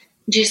football.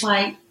 And she's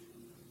like,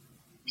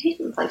 he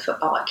didn't play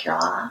football at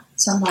Carolina.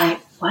 So I'm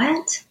like,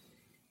 what?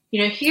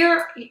 You know,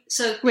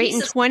 wait,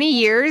 in 20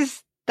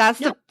 years, that's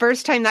the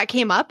first time that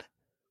came up?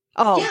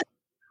 Oh. Yeah.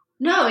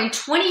 No, in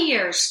 20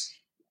 years,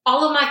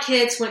 all of my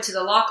kids went to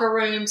the locker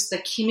rooms. The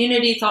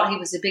community thought he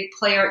was a big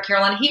player at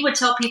Carolina. He would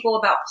tell people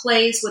about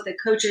plays with the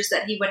coaches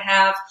that he would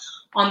have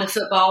on the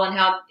football and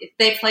how if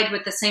they played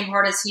with the same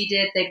heart as he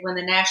did, they'd win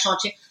the national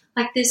championship.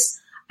 Like this,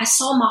 I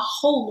saw my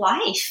whole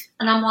life.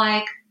 And I'm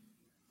like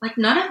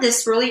none of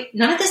this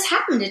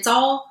happened. It's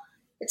all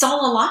a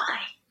lie,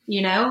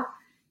 you know?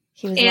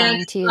 He was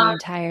lying to you the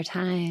entire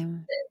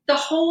time. The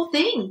whole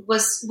thing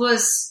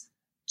was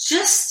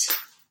just,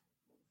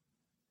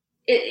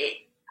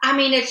 I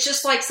mean, it's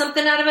just like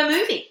something out of a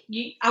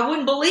movie. I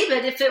wouldn't believe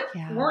it if it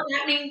weren't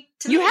happening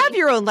to me. You have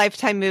your own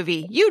Lifetime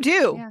movie. You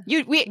do.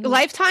 Yeah.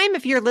 Lifetime,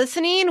 if you're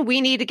listening,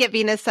 we need to get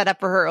Venus set up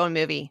for her own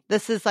movie.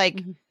 This is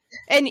like,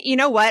 and you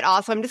know what?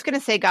 Also, I'm just going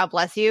to say, God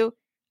bless you.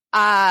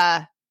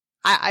 I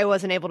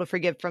wasn't able to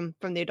forgive from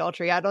the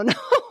adultery. I don't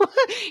know.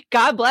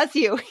 God bless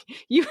you.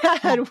 You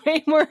had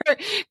way more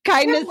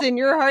kindness in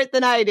your heart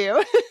than I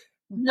do.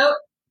 No,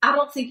 I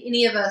don't think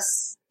any of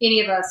us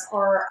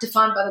are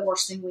defined by the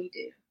worst thing we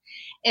do.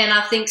 And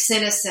I think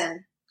sin is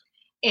sin.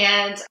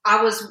 And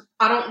I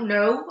don't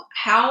know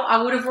how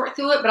I would have worked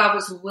through it, but I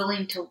was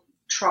willing to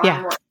try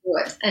and work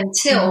through it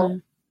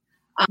until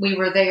we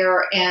were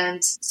there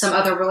and some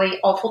other really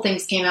awful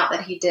things came out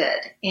that he did.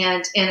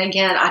 And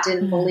again, I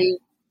didn't believe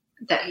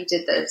that he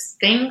did those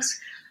things,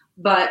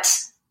 but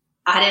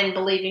I didn't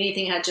believe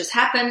anything had just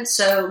happened.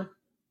 So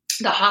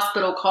the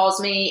hospital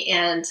calls me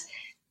and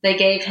they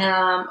gave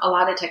him a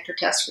lie detector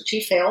test, which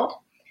he failed.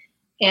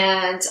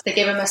 And they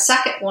gave him a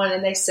second one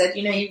and they said,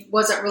 you know, he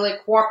wasn't really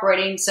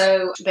cooperating.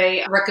 So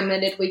they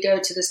recommended we go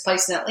to this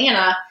place in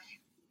Atlanta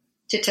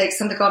to take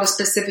something called a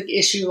specific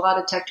issue lie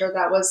detector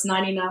that was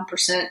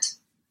 99%,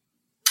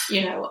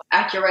 you know,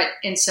 accurate.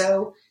 And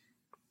so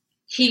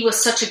he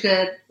was such a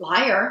good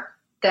liar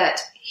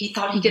that he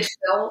thought he could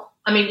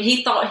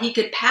he thought he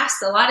could pass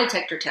the lie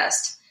detector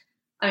test.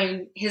 I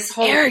mean, his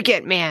whole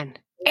arrogant man,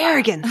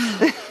 arrogance.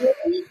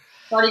 He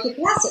thought he could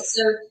pass it.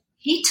 So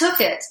he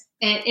took it.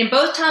 And in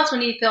both times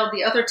when he failed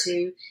the other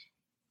two,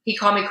 he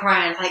called me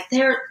crying. Like,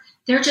 they're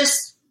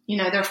just,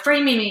 they're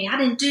framing me. I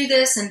didn't do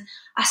this. And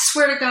I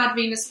swear to God,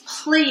 Venus,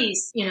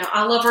 please,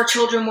 I love our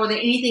children more than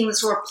anything in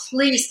this world.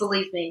 Please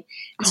believe me.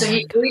 And so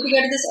he agreed to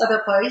go to this other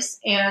place.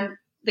 And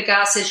the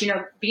guy says,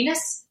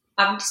 Venus,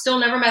 I've still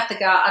never met the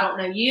guy. I don't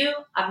know you.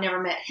 I've never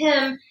met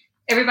him.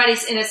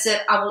 Everybody's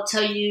innocent. I will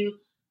tell you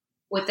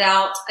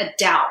without a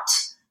doubt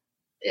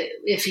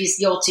if he's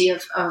guilty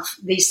of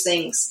these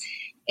things.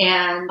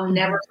 And I'll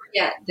never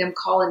forget them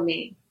calling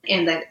me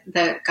and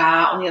the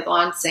guy on the other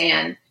line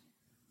saying,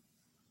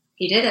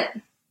 he did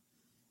it.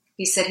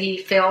 He said he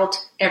failed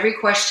every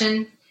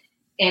question.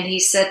 And he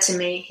said to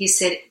me,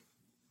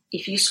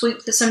 if you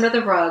sweep this under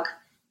the rug,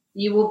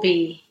 you will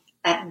be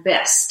at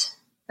best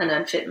an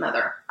unfit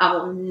mother. I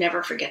will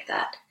never forget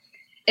that.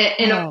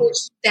 And of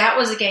course, that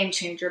was a game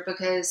changer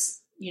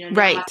because,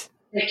 my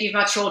safety of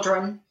my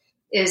children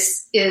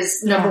is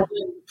number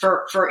one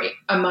for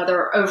a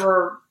mother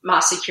over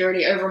my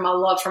security, over my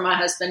love for my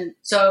husband.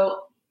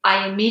 So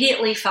I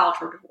immediately filed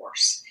for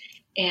divorce.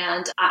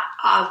 And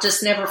I'll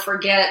just never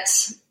forget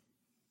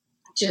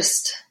it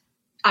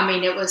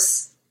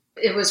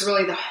was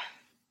really one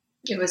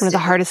of the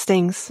hardest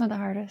things. One of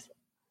the hardest.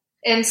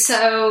 And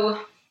so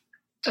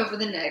over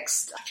the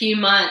next few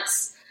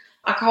months,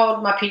 I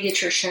called my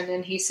pediatrician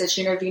and he says,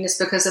 Venus,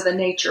 because of the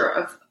nature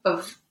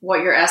of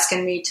what you're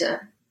asking me to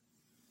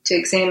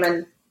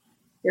examine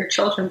your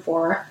children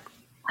for,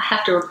 I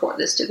have to report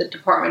this to the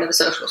Department of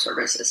Social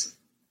Services.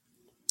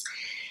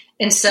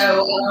 And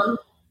so,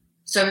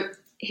 so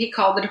he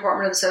called the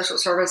Department of Social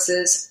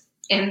Services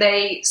and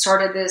they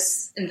started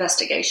this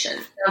investigation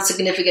on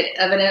significant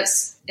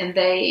evidence, and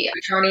they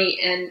attorney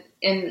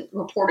and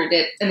reported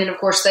it. And then of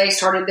course they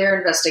started their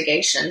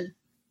investigation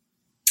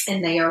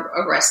and they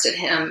arrested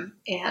him,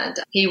 and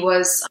he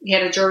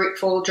had a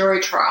full jury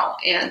trial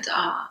and,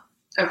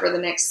 over the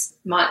next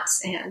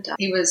months, and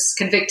he was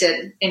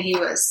convicted and he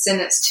was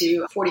sentenced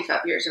to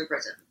 45 years in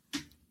prison.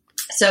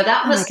 So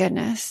that was, my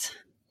goodness,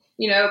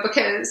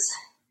 because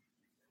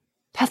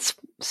that's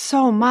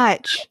so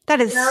much.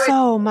 That is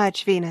so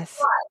much, Venus.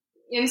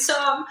 And so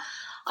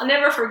I'll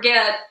never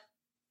forget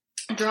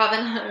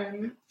driving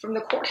home from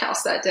the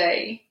courthouse that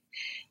day.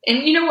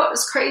 And what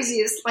was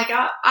crazy is like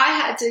I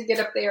had to get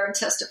up there and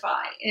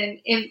testify, and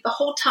the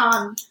whole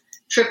time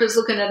Tripp is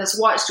looking at his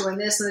watch doing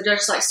this, and the judge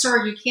is like,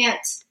 "Sir, you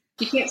can't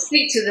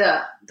speak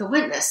to the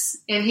witness."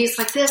 And he's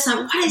like this, and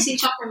I'm like, what is he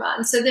talking about?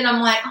 And so then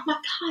I'm like, oh my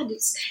God,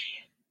 it's,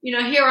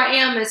 here I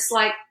am. It's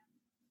like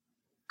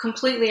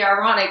completely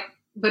ironic,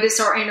 but it's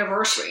our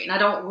anniversary. And I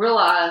don't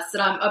realize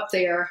that I'm up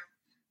there,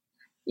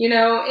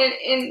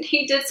 and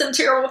he did some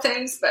terrible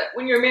things, but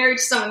when you're married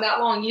to someone that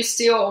long, you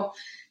still,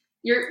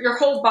 your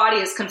whole body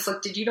is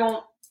conflicted.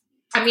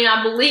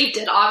 I believed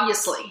it,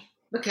 obviously,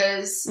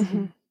 because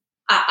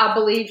I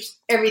believed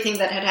everything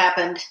that had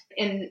happened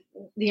in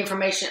the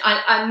information.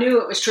 I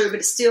knew it was true, but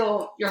it's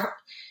still,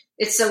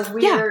 it's a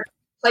weird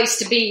place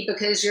to be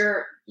because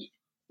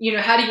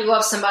how do you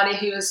love somebody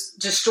who has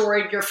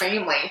destroyed your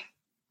family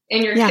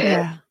and your kid?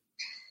 Yeah.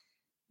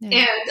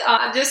 And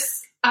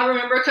I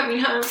remember coming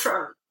home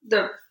from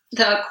the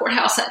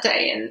courthouse that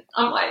day, and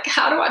I'm like,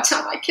 how do I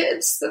tell my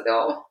kids that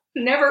they'll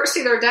never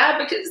see their dad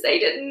because they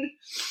didn't,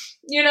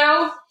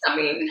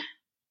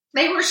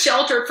 they were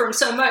sheltered from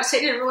so much. They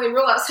didn't really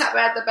realize how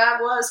bad the bad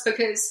was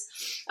because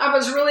I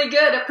was really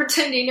good at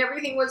pretending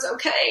everything was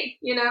okay,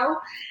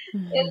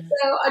 And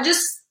so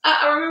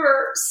I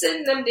remember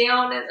sitting them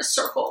down in a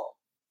circle,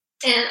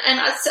 and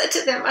I said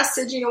to them, I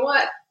said, you know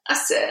what? I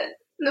said,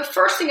 the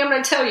first thing I'm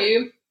going to tell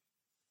you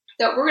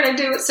that we're going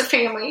to do as a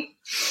family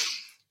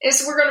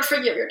is we're going to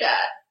forgive your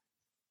dad.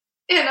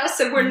 And I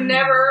said, we're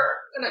never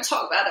going to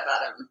talk bad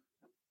about him.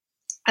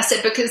 I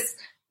said, because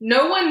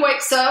no one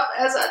wakes up,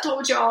 as I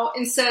told y'all,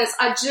 and says,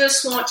 I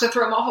just want to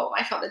throw my whole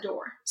life out the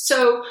door.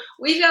 So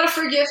we've got to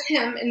forgive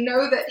him and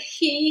know that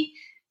he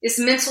is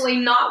mentally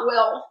not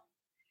well.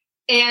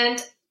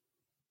 And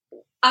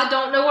I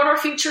don't know what our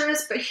future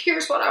is, but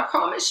here's what I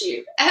promise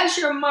you. As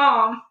your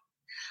mom,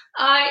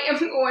 I am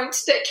going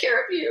to take care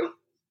of you.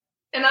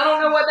 And I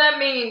don't know what that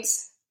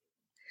means,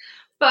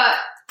 but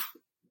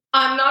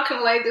I'm not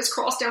going to lay this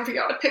cross down for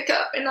y'all to pick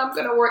up, and I'm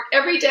going to work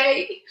every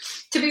day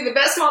to be the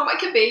best mom I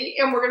can be,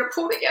 and we're going to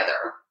pull together,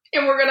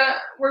 and we're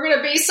going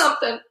to be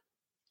something,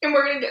 and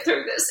we're going to get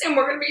through this, and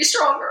we're going to be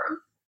stronger.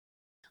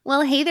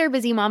 Well, hey there,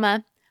 busy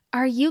mama.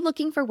 Are you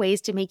looking for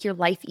ways to make your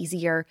life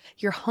easier,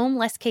 your home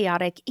less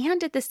chaotic,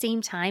 and at the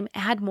same time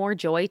add more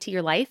joy to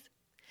your life?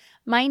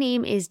 My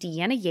name is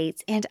Deanna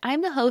Yates, and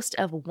I'm the host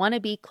of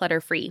Wannabe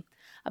Clutter-Free,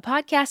 a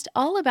podcast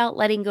all about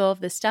letting go of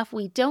the stuff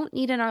we don't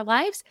need in our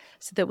lives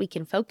so that we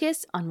can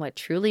focus on what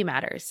truly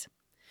matters.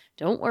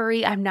 Don't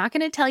worry, I'm not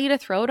going to tell you to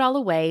throw it all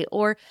away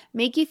or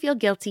make you feel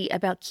guilty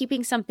about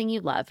keeping something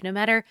you love, no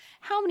matter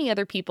how many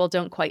other people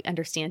don't quite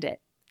understand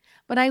it.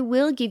 But I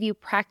will give you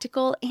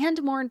practical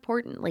and, more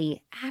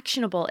importantly,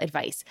 actionable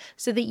advice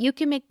so that you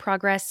can make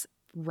progress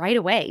right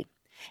away.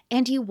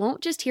 And you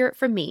won't just hear it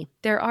from me.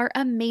 There are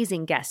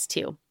amazing guests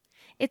too.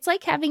 It's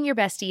like having your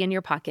bestie in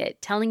your pocket,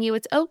 telling you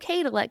it's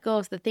okay to let go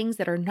of the things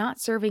that are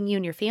not serving you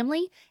and your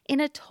family in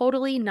a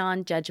totally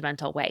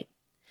non-judgmental way.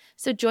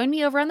 So join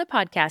me over on the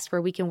podcast where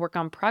we can work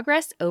on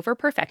progress over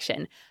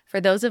perfection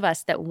for those of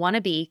us that want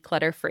to be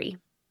clutter-free.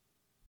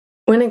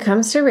 When it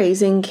comes to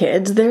raising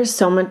kids, there's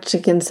so much to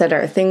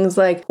consider. Things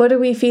like, what do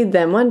we feed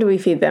them? When do we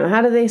feed them?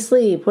 How do they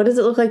sleep? What does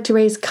it look like to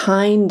raise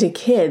kind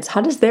kids? How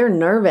does their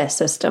nervous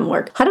system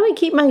work? How do I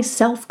keep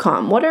myself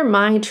calm? What are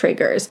my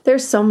triggers?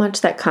 There's so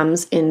much that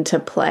comes into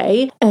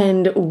play,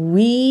 and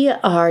we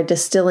are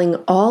distilling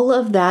all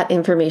of that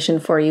information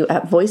for you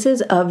at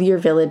Voices of Your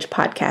Village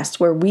podcast,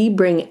 where we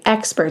bring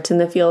experts in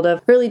the field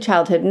of early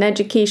childhood and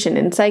education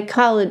and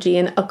psychology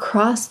and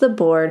across the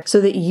board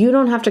so that you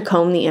don't have to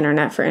comb the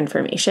internet for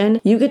information.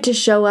 You get to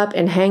show up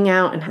and hang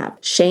out and have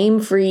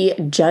shame-free,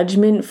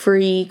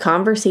 judgment-free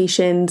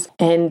conversations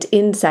and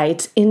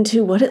insights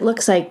into what it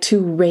looks like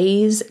to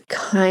raise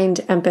kind,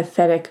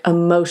 empathetic,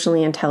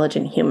 emotionally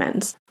intelligent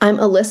humans. I'm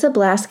Alyssa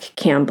Blask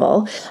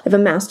Campbell. I have a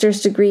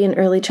master's degree in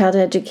early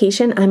childhood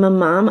education. I'm a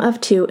mom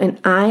of 2, and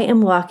I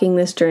am walking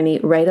this journey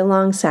right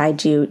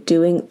alongside you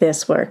doing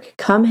this work.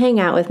 Come hang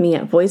out with me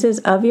at Voices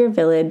of Your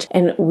Village,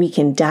 and we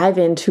can dive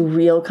into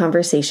real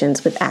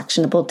conversations with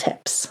actionable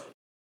tips.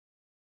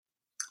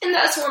 And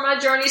that's where my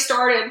journey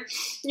started.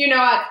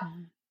 I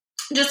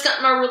just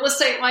got my real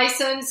estate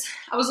license.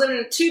 I was living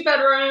in a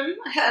 2-bedroom.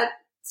 I had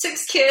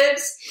 6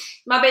 kids.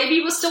 My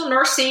baby was still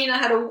nursing. I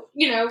had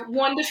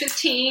 1 to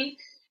 15.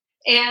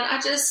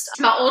 And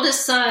my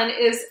oldest son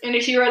is, and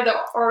if you read the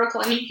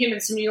article in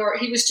Humans in New York,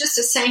 he was just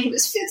saying he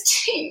was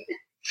 15.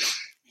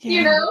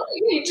 Yeah.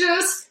 He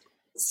just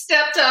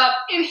stepped up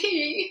and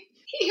he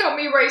helped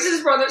me raise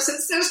his brothers and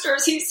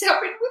sisters. He's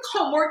helping with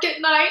homework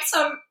at nights.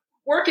 I'm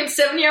working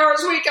 70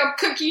 hours a week. I'm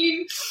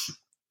cooking.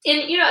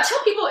 And, I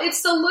tell people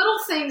it's the little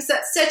things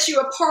that set you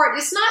apart.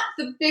 It's not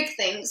the big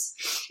things.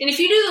 And if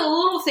you do the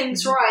little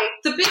things right,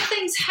 the big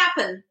things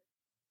happen.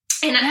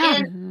 And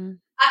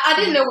I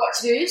didn't know what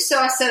to do. So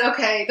I said,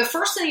 okay, the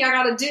first thing I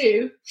got to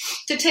do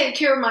to take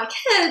care of my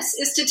kids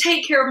is to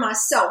take care of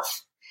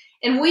myself.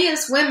 And we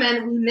as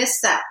women, we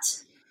miss that.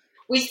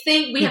 We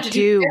think we have to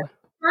do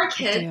for our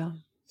kid.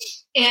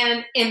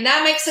 And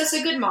that makes us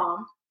a good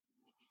mom.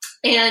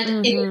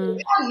 And the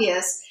reality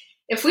is,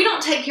 if we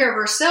don't take care of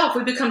ourselves,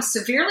 we become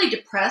severely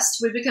depressed,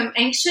 we become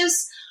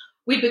anxious,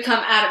 we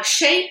become out of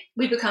shape,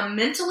 we become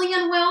mentally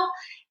unwell,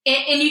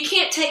 and you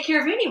can't take care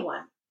of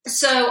anyone.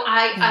 So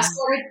I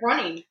started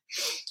running.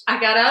 I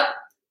got up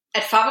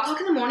at 5 o'clock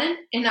in the morning,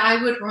 and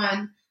I would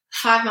run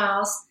 5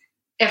 miles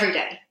every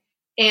day.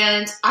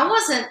 And I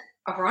wasn't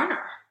a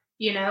runner.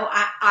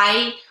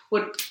 I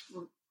would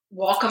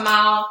walk a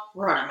mile,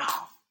 run a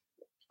mile,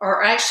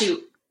 or actually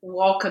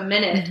walk a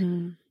minute,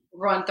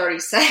 run 30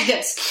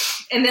 seconds.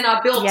 And then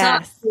I built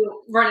up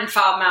to running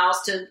 5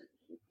 miles to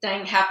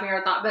half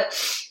marathon.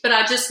 But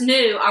I just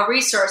knew, I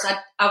researched,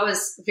 I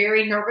was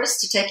very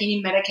nervous to take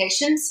any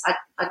medications.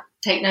 I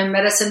take no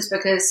medicines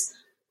because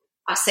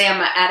I say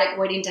I'm an addict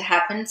waiting to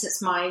happen,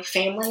 since my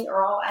family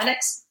are all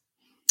addicts.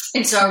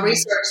 And so I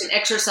researched, and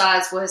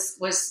exercise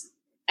was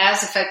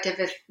as effective,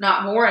 if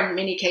not more, in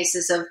many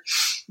cases, of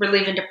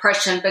relieving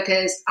depression,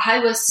 because I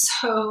was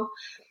so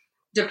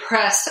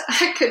depressed.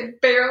 I could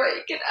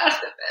barely get out of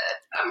the bed.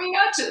 I mean,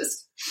 I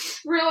just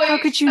really... How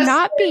could you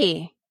not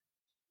be?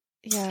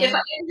 Yeah. If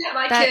I didn't have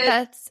my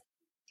kids,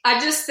 I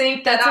just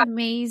think that's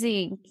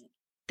amazing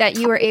that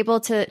you were able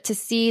to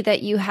see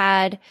that you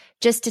had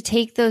just to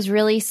take those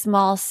really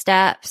small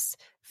steps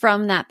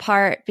from that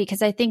part,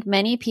 because I think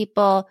many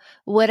people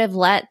would have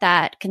let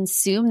that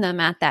consume them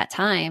at that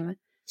time.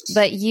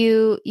 But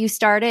you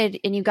started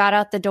and you got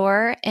out the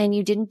door, and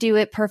you didn't do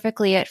it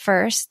perfectly at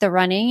first, the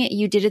running.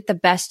 You did it the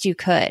best you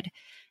could.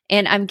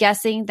 And I'm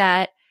guessing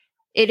that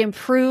it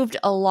improved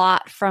a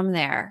lot from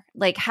there.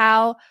 Like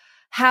how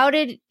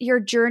did your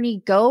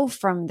journey go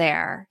from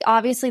there?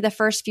 Obviously the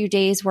first few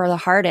days were the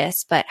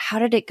hardest, but how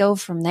did it go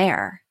from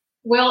there?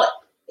 Well,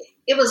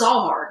 it was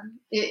all hard.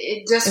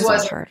 It just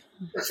wasn't hard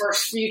the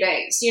first few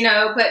days,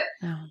 but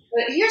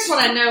here's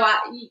what I know.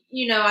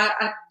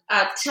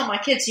 I tell my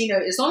kids,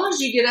 as long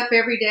as you get up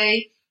every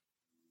day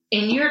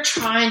and you're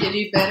trying to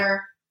do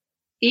better,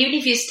 even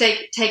if you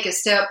take a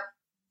step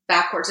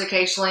backwards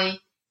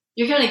occasionally,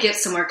 you're going to get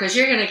somewhere, because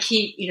you're going to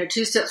keep,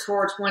 2 steps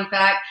forwards, 1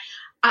 back.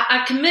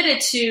 I committed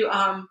to,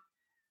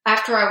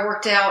 after I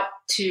worked out,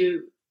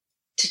 to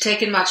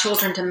taking my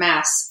children to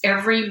mass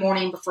every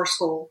morning before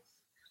school.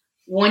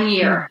 1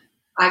 year,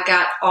 I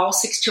got all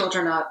 6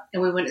 children up,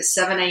 and we went at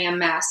 7 a.m.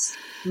 mass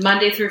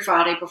Monday through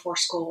Friday before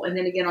school, and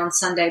then again on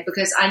Sunday,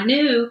 because I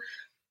knew,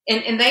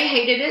 and they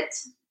hated it.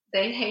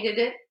 They hated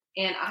it.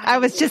 And I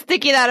was just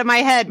thinking that in my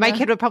head. My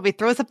kid would probably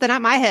throw something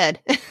at my head.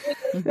 It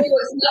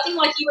was nothing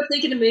like you would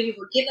think in a movie.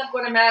 We're getting up,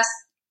 going to mass.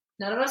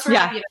 None of us were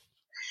happy about it.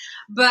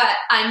 But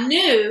I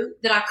knew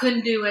that I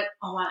couldn't do it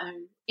on my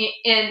own.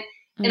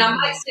 And I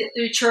might sit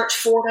through church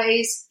 4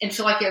 days and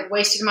feel like it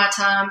wasted my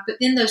time. But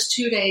then those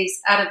 2 days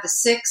out of the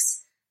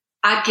 6,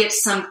 I'd get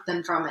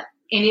something from it.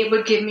 And it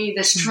would give me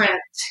the strength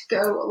to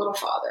go a little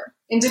farther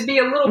and to be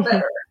a little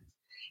better.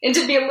 and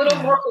to be a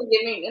little more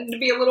forgiving and to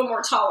be a little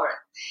more tolerant.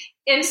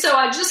 And so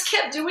I just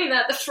kept doing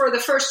that for the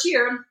first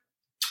year.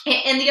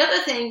 And the other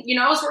thing,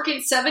 I was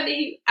working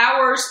 70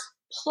 hours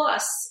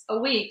plus a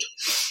week.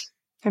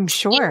 I'm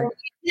sure. And what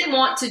I didn't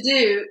want to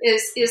do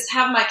is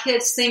have my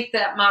kids think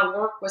that my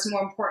work was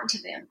more important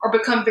to them, or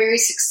become very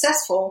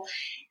successful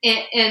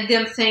and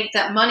them think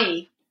that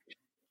money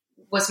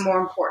was more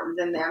important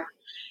than them.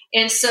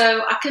 And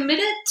so I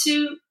committed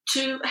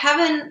to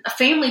having a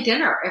family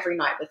dinner every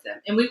night with them.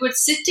 And we would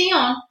sit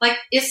down, like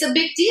it's a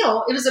big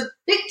deal. It was a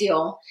big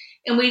deal.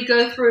 And we'd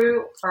go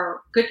through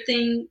our good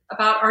thing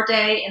about our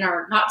day and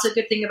our not so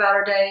good thing about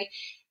our day.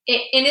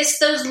 And it's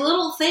those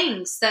little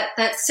things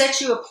that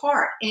set you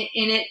apart. And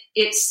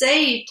it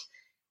saved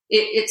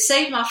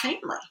my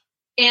family.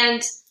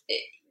 And,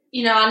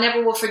 I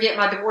never will forget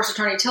my divorce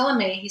attorney telling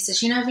me, he says,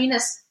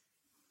 Venus,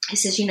 he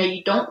says,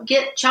 you don't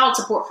get child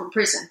support from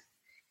prison.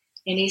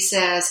 And he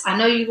says, I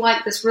know you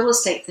like this real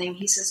estate thing.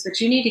 He says, but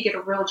you need to get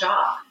a real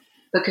job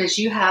because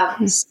you have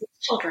 6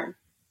 children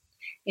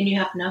and you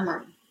have no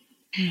money.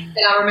 And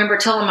I remember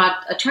telling my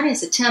attorney, I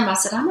said, Tim, I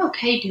said, I'm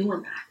okay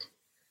doing that.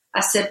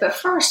 I said, but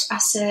first, I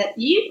said,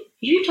 you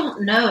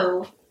don't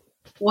know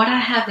what I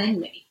have in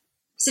me.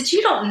 I said,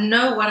 you don't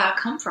know what I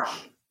come from.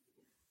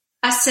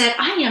 I said,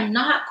 I am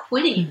not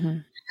quitting. Mm-hmm.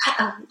 I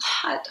got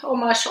a lot on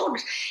my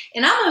shoulders.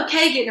 And I'm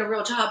okay getting a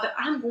real job, but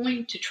I'm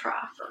going to try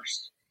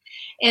first.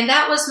 And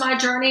that was my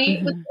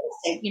journey with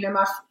real estate.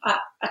 I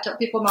tell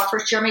people my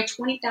first year I made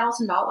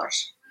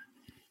 $20,000.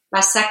 My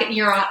second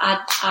year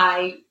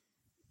I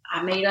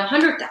made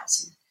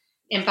 $100,000.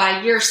 And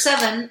by year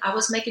 7, I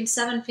was making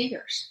 7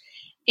 figures.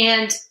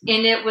 And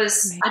it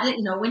was, I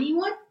didn't know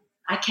anyone.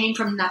 I came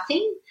from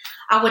nothing.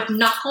 I would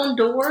knock on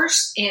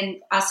doors and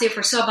I see it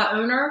for sale by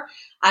owner.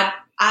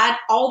 I'd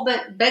all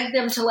but beg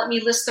them to let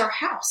me list their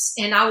house.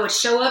 And I would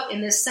show up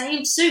in this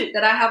same suit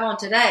that I have on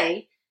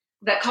today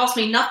that cost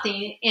me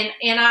nothing.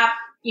 And I,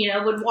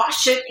 would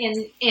wash it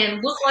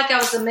and look like I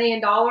was $1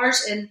 million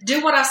and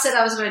do what I said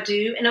I was going to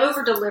do and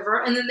over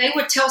deliver. And then they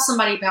would tell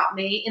somebody about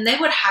me and they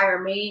would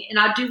hire me and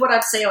I'd do what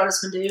I'd say I was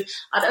going to do.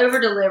 I'd over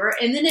deliver.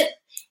 And then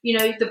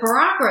the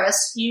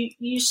progress,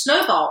 you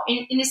snowball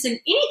and it's in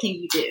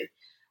anything you do.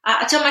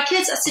 I tell my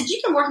kids, I said,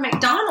 you can work at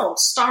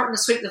McDonald's starting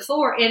to sweep the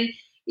floor and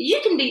you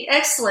can be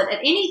excellent at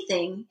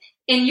anything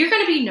and you're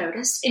going to be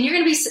noticed and you're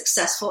going to be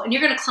successful and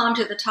you're going to climb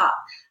to the top.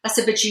 I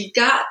said, but you've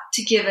got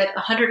to give it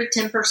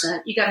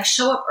 110%. You got to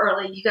show up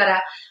early. You got to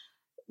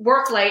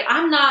work late.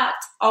 I'm not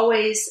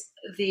always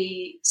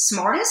the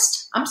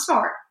smartest. I'm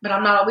smart, but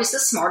I'm not always the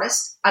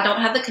smartest. I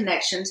don't have the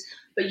connections,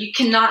 but you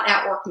cannot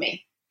outwork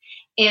me.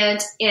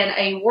 And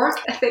a work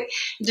ethic,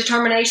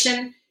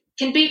 determination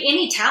can beat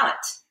any talent.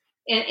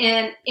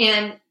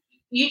 And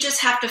you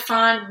just have to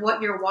find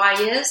what your why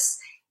is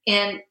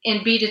and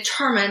be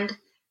determined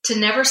to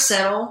never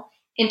settle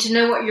and to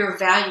know what your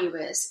value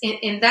is.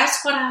 And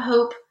that's what I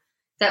hope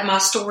that my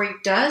story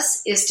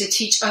does, is to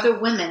teach other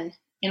women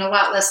in a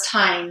lot less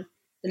time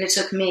than it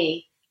took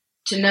me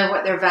to know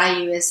what their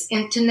value is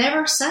and to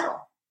never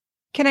settle.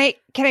 Can I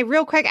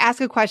real quick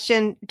ask a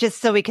question just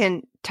so we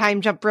can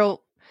time jump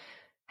real?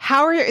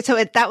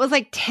 That was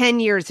like 10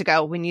 years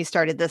ago when you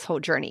started this whole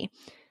journey.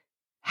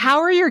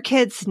 How are your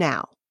kids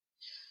now?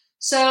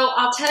 So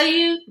I'll tell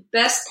you the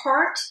best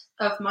part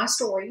of my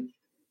story.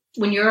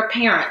 When you're a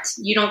parent,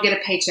 you don't get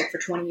a paycheck for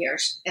 20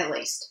 years, at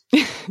least.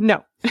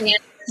 No. And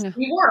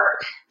you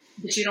work,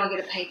 but you don't get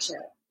a paycheck.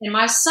 And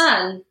my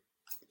son,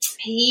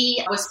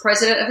 he was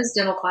president of his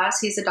dental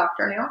class. He's a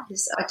doctor now.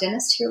 He's a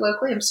dentist here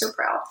locally. I'm so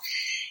proud.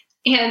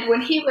 And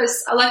when he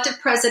was elected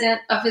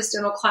president of his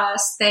dental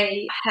class,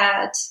 they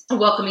had a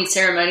welcoming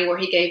ceremony where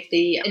he gave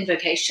the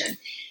invocation.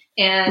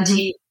 And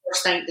he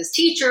thanked his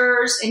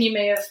teachers, and you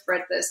may have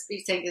read this.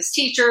 He thanked his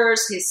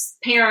teachers, his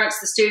parents,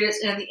 the students,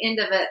 and at the end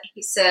of it,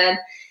 he said,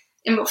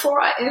 and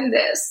before I end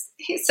this,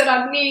 he said,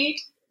 I need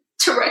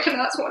to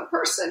recognize one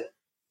person.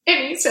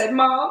 And he said,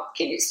 Mom,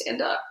 can you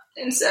stand up?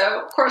 And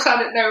so, of course, I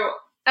didn't know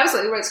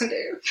absolutely what he's going to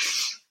do.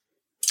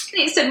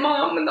 And he said,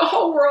 Mom, when the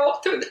whole world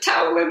threw the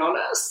towel in on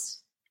us,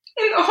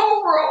 and the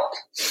whole world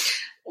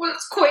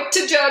was quick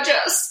to judge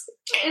us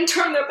and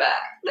turn their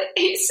back,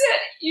 he said,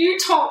 you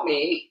taught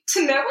me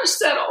to never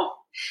settle.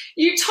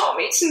 You taught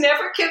me to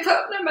never give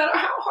up no matter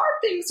how hard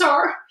things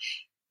are.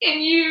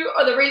 And you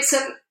are the reason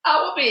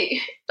I will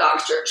be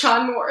Dr.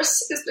 John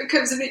Morris, is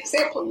because of the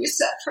example you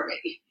set for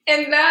me.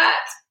 And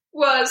that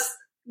was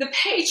the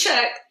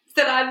paycheck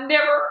that I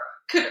never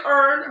could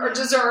earn or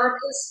deserve,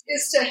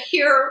 is to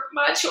hear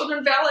my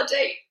children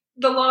validate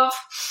the love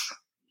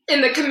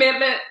and the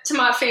commitment to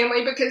my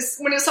family. Because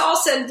when it's all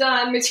said and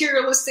done,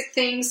 materialistic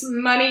things,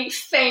 money,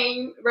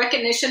 fame,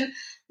 recognition,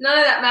 none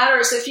of that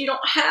matters if you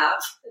don't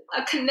have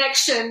a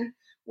connection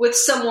with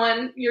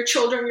someone, your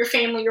children, your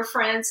family, your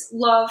friends,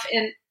 love.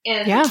 And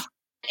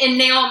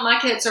now my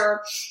kids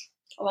are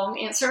a long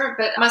answer,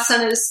 but my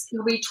son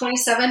he'll be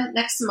 27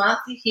 next month.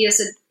 He is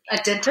a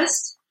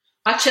dentist.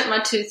 I chipped my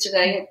tooth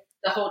today.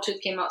 The whole tooth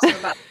came out. So I'm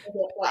about to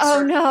get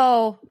oh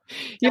no.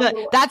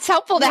 That's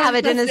helpful to have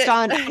a dentist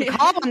on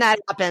call when that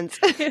happens.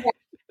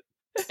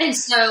 And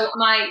so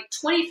my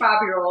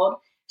 25-year-old,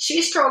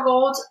 she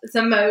struggled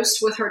the most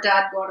with her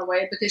dad going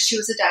away because she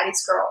was a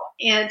daddy's girl.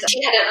 And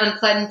she had an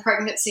unplanned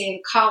pregnancy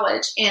in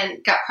college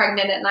and got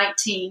pregnant at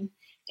 19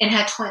 and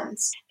had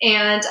twins.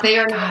 And they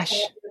are now 12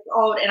 years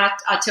old. And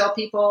I tell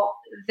people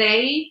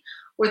they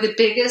were the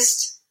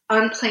biggest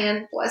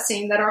unplanned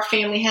blessing that our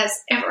family has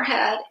ever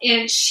had.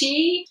 And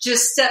she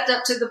just stepped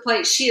up to the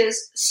plate. She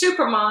is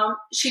super mom.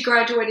 She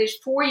graduated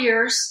 4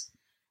 years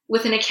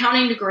with an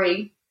accounting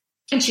degree.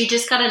 And she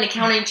just got an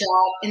accounting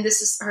job, and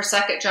this is her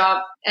second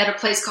job at a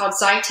place called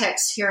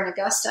Zytex here in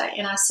Augusta.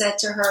 And I said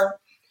to her,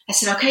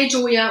 okay,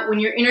 Julia,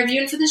 when you're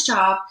interviewing for this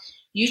job,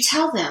 you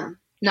tell them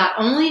not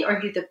only are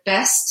you the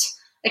best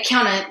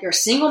accountant, you're a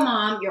single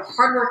mom, you're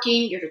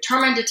hardworking, you're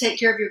determined to take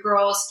care of your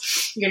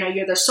girls,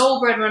 you're the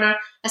sole breadwinner.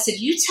 I said,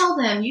 you tell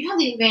them you have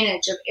the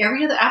advantage of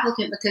every other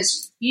applicant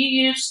because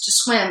you used to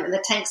swim in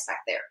the tanks back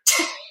there.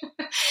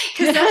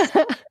 Because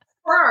that's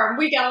sperm.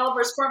 We got all of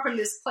our sperm from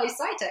this place,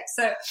 Zytex.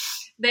 So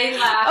they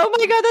laughed. Oh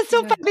my God, that's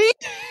so funny.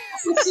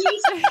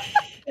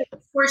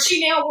 Where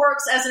she now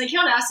works as an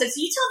accountant. I said, so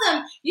you tell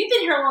them you've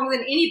been here longer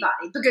than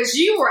anybody because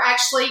you were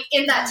actually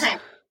in that tank.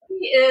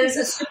 She is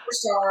a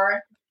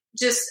superstar,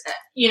 just,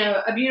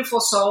 a beautiful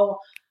soul,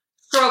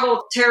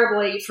 struggled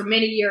terribly for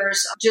many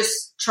years,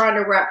 just trying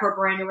to wrap her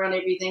brain around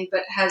everything,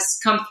 but has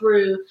come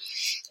through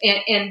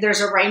and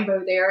there's a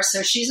rainbow there.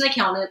 So she's an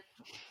accountant.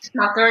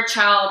 My third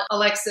child,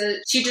 Alexa,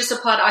 she just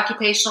applied to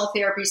occupational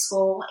therapy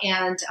school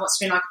and wants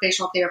to be an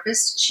occupational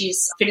therapist.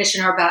 She's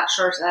finishing her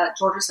bachelor's at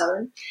Georgia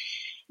Southern.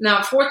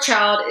 Now, fourth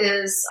child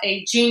is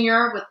a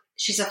junior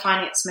she's a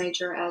finance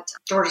major at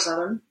Georgia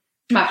Southern.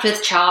 My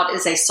fifth child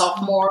is a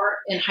sophomore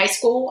in high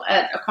school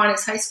at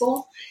Aquinas High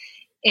School.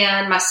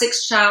 And my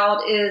sixth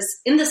child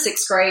is in the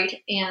sixth grade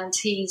and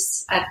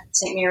he's at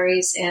St.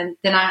 Mary's. And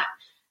then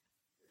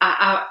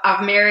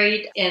I've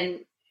married and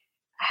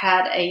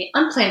had an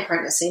unplanned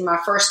pregnancy, my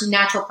first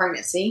natural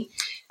pregnancy.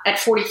 At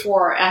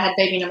 44, I had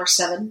baby number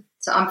 7.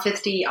 So I'm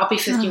 50. I'll be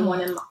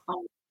 51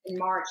 in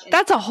March.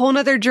 That's a whole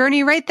nother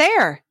journey right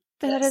there.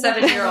 That is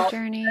 7-year-old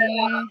journey.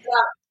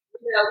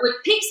 With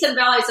peaks and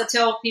valleys, I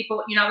tell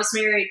people, I was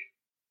married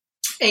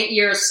 8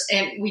 years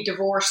and we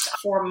divorced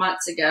 4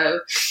 months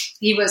ago.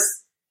 He was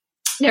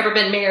never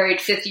been married,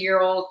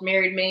 50-year-old,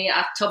 married me.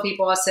 I tell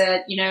people, I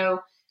said,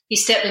 he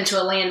stepped into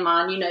a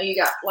landmine. You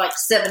got like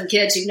 7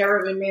 kids. You've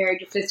never been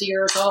married. You're 50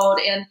 years old.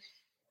 And,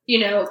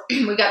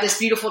 we got this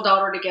beautiful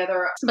daughter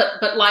together.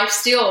 But life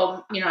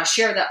still, I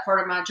share that part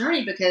of my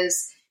journey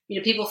because,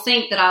 people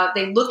think that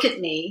they look at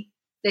me,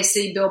 they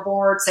see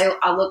billboards,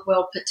 I look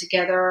well put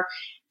together.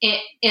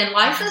 And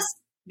life is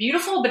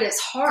beautiful, but it's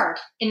hard.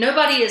 And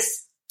nobody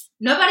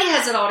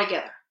has it all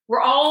together.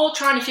 We're all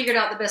trying to figure it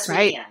out the best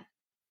we can.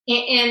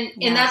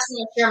 And that's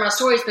when I share my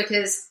stories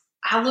because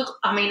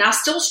I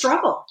still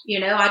struggle.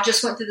 I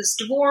just went through this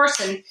divorce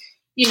and,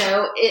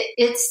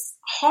 it's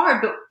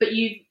hard, but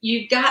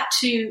you've got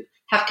to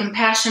have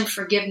compassion,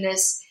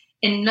 forgiveness,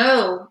 and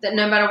know that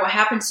no matter what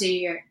happens to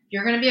you,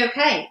 you're going to be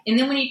okay. And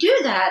then when you do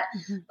that,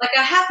 like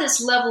I have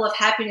this level of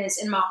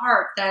happiness in my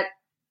heart that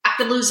I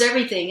could lose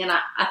everything. And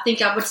I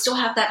think I would still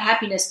have that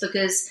happiness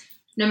because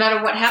no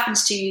matter what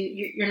happens to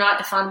you, you're not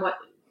defined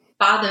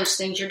by those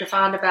things. You're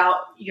defined about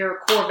your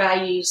core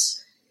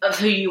values of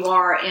who you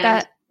are.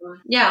 And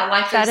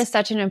that is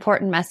such an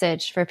important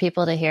message for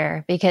people to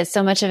hear because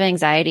so much of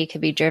anxiety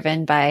could be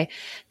driven by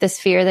this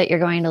fear that you're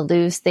going to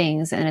lose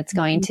things and it's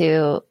going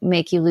to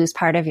make you lose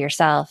part of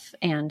yourself.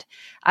 And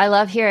I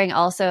love hearing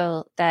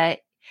also that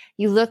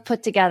you look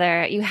put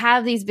together, you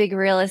have these big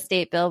real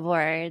estate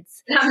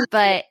billboards,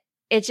 but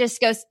it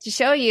just goes to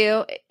show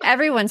you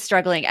everyone's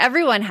struggling.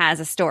 Everyone has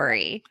a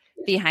story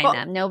behind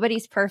them.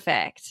 Nobody's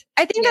perfect.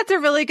 I think that's a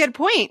really good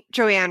point,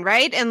 Joanne,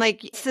 right? And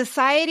like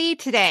society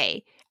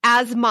today,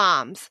 as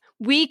moms,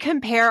 we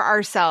compare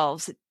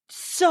ourselves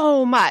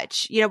so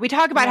much. We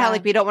talk about how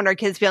like we don't want our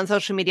kids to be on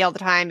social media all the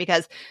time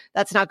because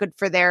that's not good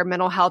for their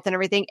mental health and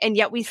everything. And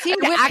yet we seem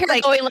to act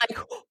like going like,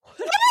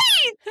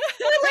 right!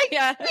 We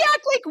act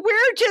like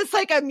we're just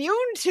like immune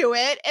to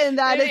it and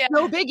that it's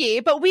no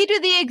biggie. But we do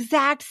the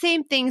exact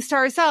same things to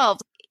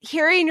ourselves.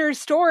 Hearing your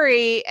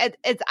story,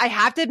 I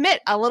have to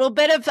admit, a little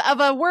bit of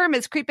a worm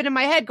is creeping in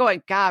my head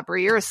going, God,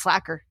 Brie, you're a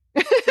slacker.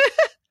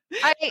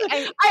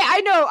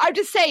 I know. I'm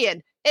just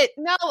saying.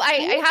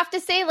 I have to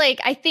say,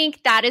 I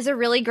think that is a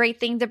really great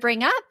thing to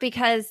bring up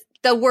because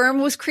the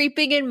worm was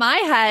creeping in my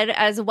head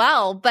as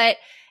well. But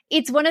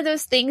it's one of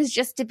those things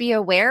just to be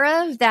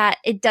aware of that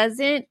it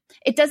doesn't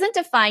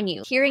define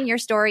you. Hearing your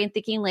story and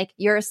thinking like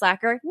you're a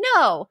slacker.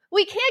 No,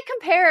 we can't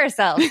compare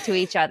ourselves to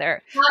each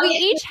other. We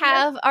each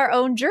have our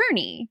own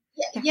journey.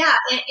 Yeah.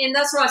 And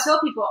that's what I tell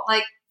people.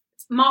 Like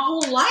my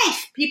whole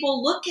life,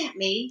 people look at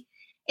me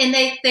and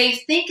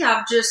they think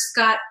I've just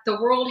got the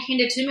world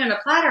handed to me on a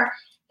platter.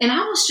 And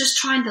I was just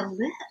trying to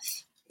live,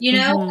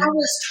 I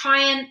was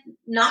trying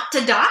not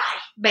to die,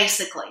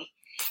 basically.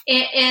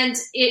 And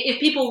if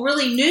people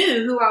really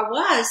knew who I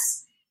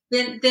was,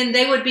 then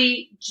they would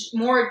be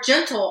more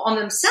gentle on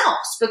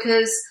themselves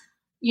because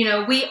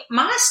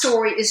my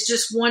story is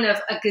just one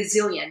of a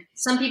gazillion.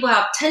 Some people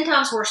have 10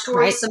 times worse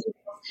stories. Right. Some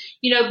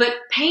people, but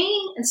pain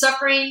and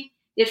suffering,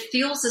 it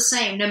feels the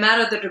same no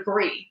matter the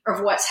degree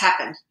of what's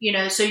happened.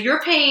 So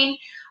your pain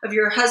of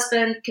your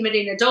husband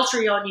committing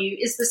adultery on you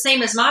is the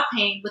same as my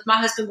pain with my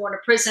husband going to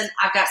prison.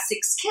 I've got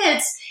 6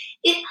 kids.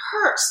 It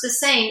hurts the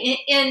same.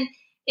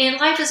 And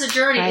life is a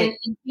journey, Right.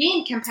 and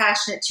being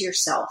compassionate to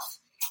yourself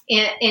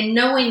and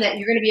knowing that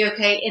you're going to be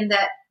okay and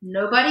that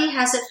nobody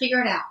has it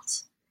figured out.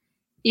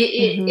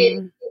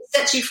 It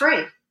sets you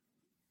free.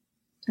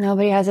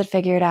 Nobody has it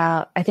figured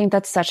out. I think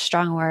that's such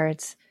strong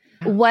words.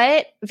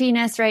 What,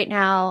 Venus, right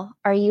now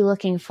are you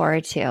looking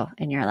forward to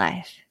in your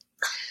life?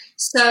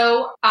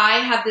 So I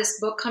have this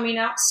book coming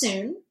out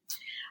soon.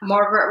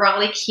 Margaret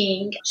Riley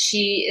King,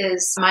 she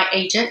is my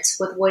agent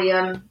with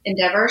William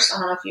Endeavors. I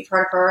don't know if you've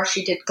heard of her.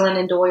 She did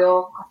Glennon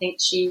Doyle. I think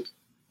she...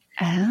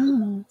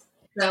 Oh.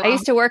 So, I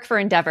used to work for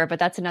Endeavor, but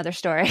that's another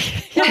story.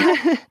 so,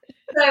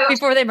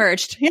 Before they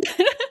merged. okay,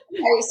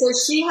 so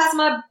she has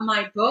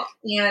my book,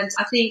 and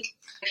I think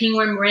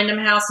Penguin Random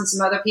House and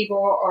some other people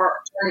are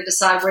trying to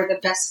decide where the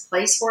best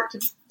place for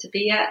it to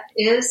be at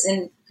is,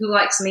 and who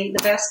likes me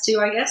the best too,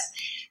 I guess.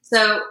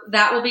 So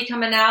that will be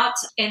coming out.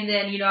 And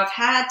then, I've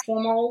had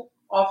formal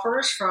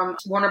offers from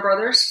Warner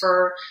Brothers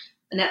for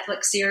a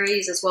Netflix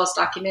series as well as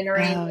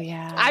documentary. Oh,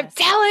 yeah. I'm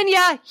telling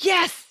you,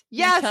 yes.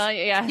 I'm telling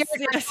you,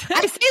 yes.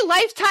 I say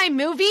Lifetime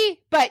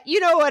movie, but you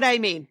know what I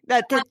mean.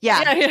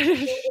 Yeah.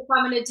 If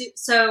I'm going to do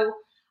so,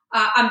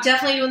 I'm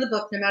definitely doing the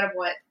book no matter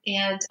what,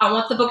 and I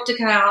want the book to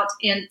come out,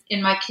 and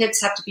my kids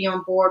have to be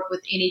on board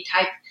with any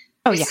type.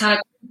 Oh, it's yeah. kind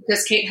of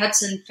because Kate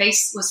Hudson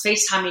was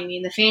FaceTiming me,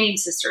 and the Fanning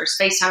sisters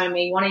FaceTiming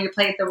me, wanting to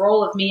play the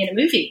role of me in a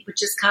movie,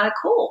 which is kind of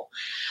cool.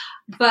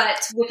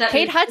 But with that,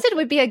 Kate Hudson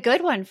would be a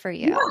good one for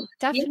you. Yeah,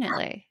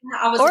 Definitely.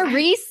 yeah. Or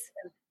Reese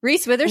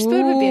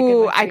Witherspoon would be a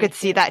good one. I could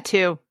see that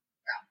too.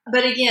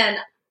 But again,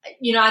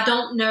 I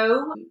don't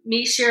know.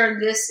 Me sharing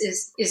this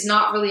is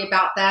not really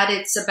about that.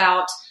 It's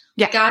about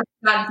I've gotten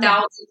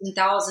thousands and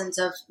thousands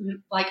of,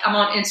 I'm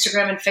on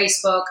Instagram and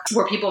Facebook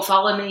where people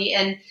follow me,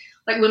 and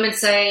women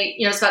say,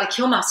 it's about to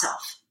kill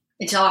myself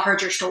until I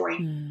heard your story.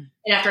 And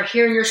after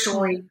hearing your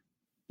story,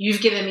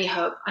 you've given me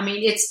hope. I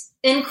mean, it's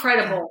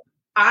incredible.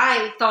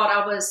 I thought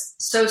I was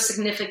so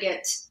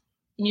significant,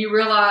 and you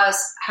realize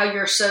how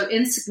you're so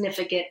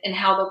insignificant and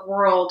how the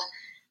world,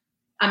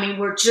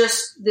 we're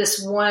just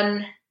this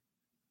one.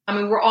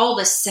 We're all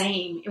the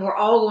same, and we're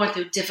all going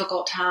through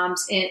difficult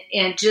times.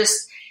 And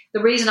just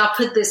the reason I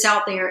put this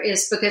out there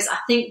is because I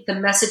think the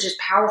message is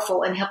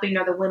powerful in helping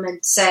other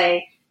women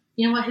say,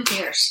 you know what, who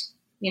cares?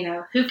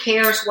 Who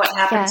cares what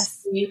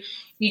happens to you?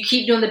 You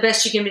keep doing the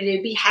best you can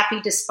do. Be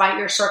happy despite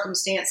your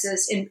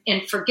circumstances,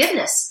 and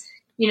forgiveness.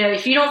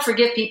 If you don't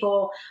forgive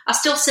people, I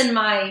still send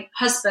my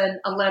husband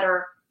a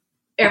letter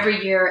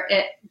every year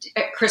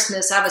at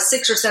Christmas. I have a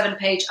 6 or 7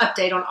 page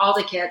update on all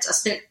the kids.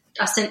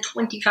 I sent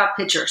 25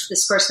 pictures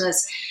this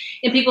Christmas,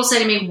 and people say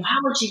to me, why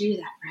would you do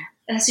that, Brad?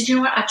 And I said, you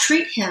know what? I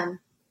treat him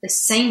the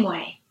same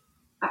way.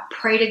 I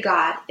pray to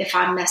God if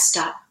I messed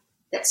up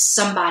that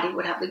somebody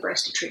would have the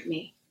grace to treat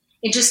me,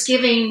 and just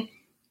giving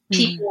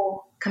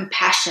people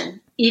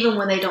compassion, even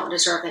when they don't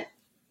deserve it.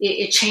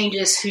 It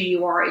changes who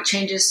you are. It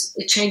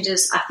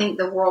changes, I think,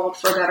 the world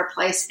for a better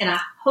place. And I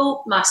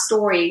hope my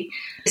story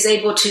is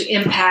able to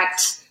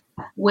impact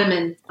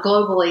women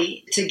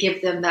globally to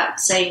give them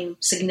that same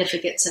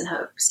significance and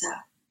hope. So,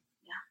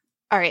 yeah.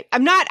 All right.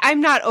 I'm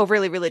not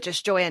overly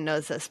religious. Joanne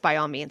knows this by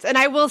all means. And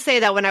I will say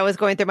that when I was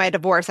going through my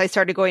divorce, I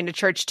started going to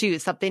church too.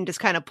 Something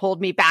just kind of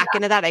pulled me back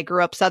into that. I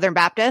grew up Southern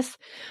Baptist,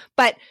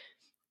 but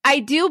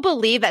I do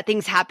believe that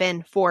things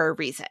happen for a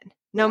reason,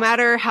 no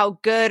matter how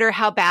good or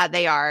how bad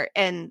they are.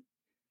 And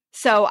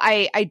so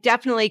I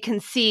definitely can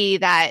see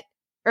that,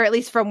 or at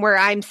least from where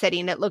I'm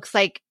sitting, it looks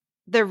like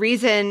the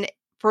reason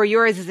for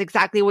yours is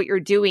exactly what you're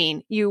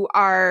doing. You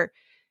are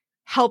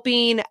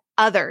helping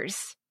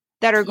others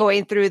that are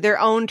going through their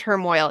own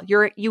turmoil.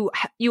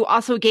 You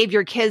also gave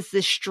your kids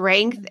the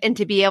strength and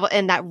to be able,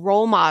 and that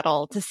role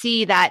model to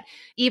see that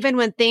even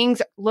when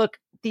things look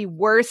the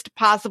worst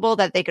possible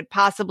that they could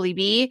possibly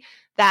be,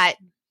 that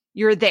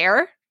you're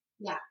there.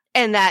 Yeah.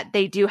 And that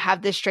they do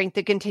have the strength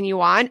to continue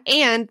on,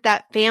 and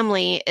that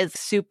family is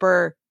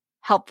super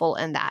helpful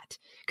in that.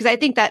 Because I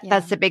think that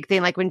that's the big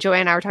thing. Like when Joanne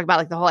and I were talking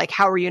about the whole,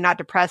 how are you not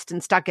depressed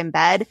and stuck in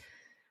bed?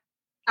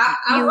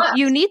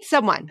 You need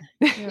someone.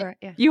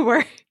 You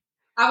were.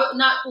 I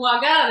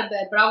got out of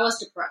bed, but I was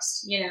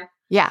depressed,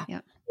 Yeah.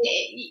 And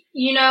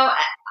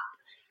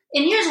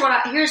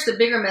here's the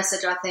bigger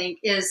message, I think,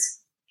 is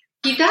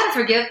you got to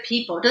forgive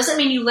people. It doesn't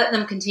mean you let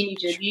them continue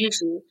to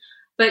abuse you,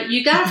 but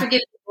you got to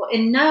forgive people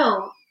and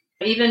know,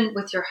 even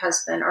with your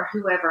husband or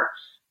whoever,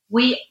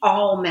 we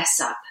all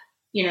mess up,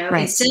 right.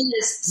 And sin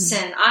is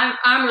sin.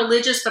 I'm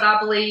religious, but I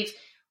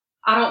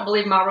don't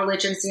believe my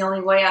religion's the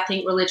only way. I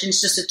think religion's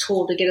just a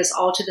tool to get us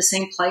all to the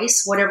same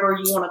place, whatever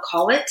you want to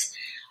call it.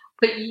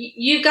 But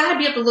you got to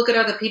be able to look at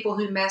other people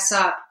who mess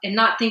up and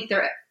not think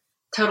they're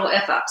total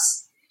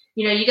F-ups.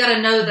 You got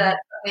to know that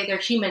they're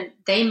human.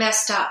 They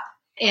messed up.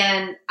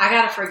 And I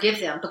got to forgive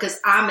them because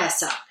I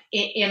mess up,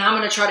 and I'm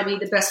going to try to be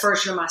the best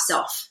version of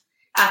myself.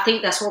 I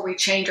think that's where we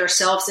change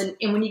ourselves. And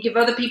when you give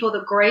other people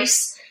the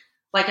grace,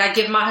 like I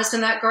give my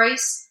husband that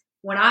grace,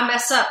 when I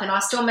mess up, and I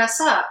still mess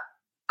up,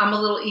 I'm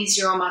a little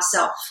easier on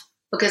myself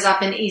because I've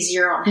been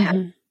easier on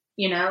him,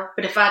 you know.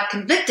 But if I'd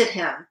convicted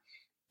him,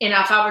 and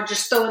if I were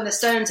just throwing the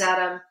stones at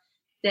him,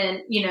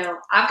 then, you know,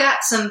 I've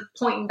got some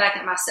pointing back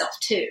at myself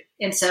too.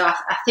 And so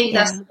I think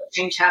that's where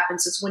change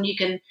happens, is when you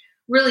can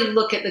really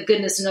look at the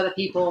goodness in other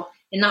people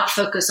and not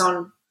focus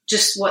on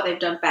just what they've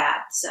done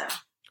bad. So.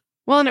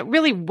 Well, and it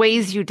really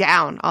weighs you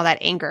down, all that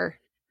anger.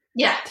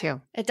 Yeah. Too.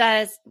 It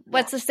does.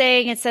 What's the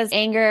saying? It says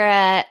anger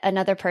at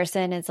another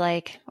person is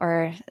like,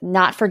 or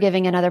not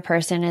forgiving another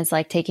person is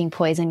like taking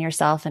poison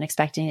yourself and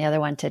expecting the other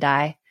one to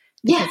die,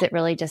 because it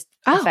really just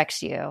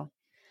affects you.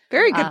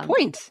 Very good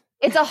point.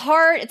 It's a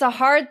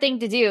hard thing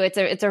to do.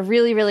 It's a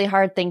really, really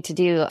hard thing to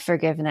do,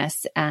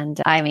 forgiveness. And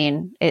I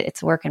mean,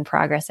 it's work in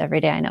progress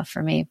every day, I know,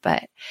 for me.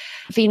 But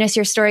Venus,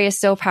 your story is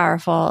so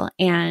powerful.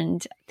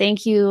 And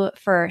thank you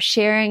for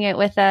sharing it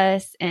with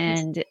us.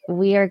 And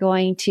we are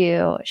going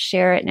to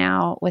share it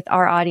now with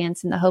our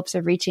audience in the hopes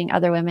of reaching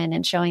other women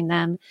and showing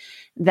them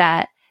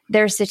that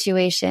their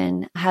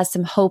situation has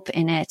some hope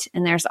in it.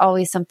 And there's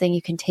always something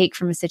you can take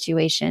from a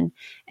situation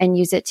and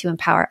use it to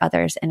empower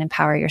others and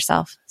empower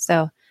yourself.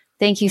 So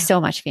thank you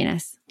so much,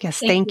 Venus. Yes,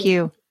 thank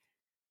you.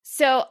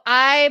 So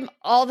I'm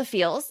all the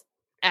feels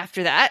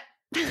after that.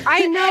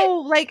 I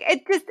know, like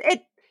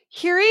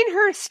hearing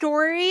her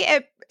story,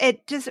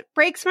 it just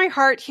breaks my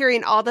heart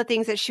hearing all the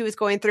things that she was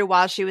going through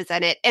while she was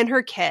in it, and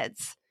her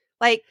kids.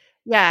 Like,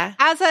 yeah,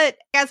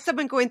 as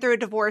someone going through a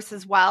divorce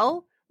as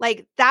well,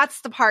 like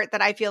that's the part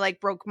that I feel like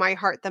broke my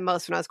heart the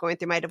most when I was going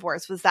through my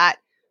divorce, was that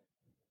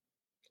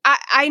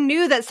I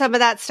knew that some of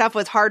that stuff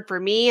was hard for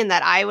me and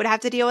that I would have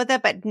to deal with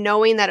it, but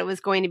knowing that it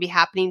was going to be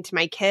happening to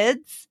my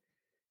kids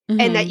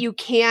and that you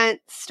can't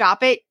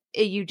stop it,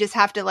 you just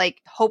have to like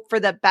hope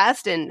for the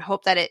best and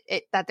hope that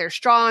that they're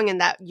strong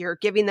and that you're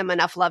giving them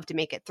enough love to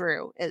make it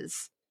through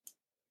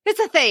it's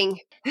a thing.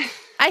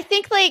 I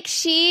think like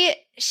she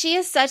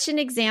is such an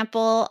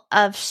example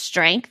of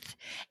strength,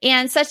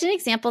 and such an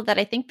example that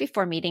I think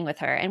before meeting with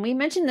her, and we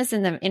mentioned this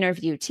in the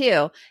interview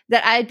too,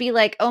 that I'd be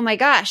like, oh my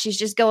gosh, she's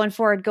just going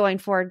forward.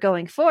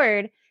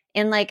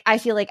 And like, I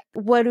feel like,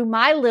 what do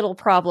my little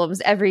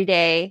problems every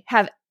day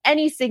have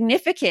any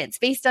significance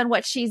based on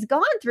what she's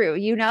gone through,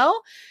 you know?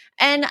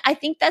 And I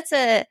think it's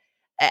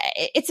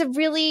a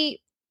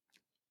really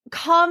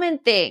common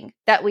thing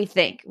that we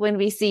think when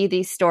we see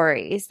these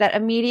stories, that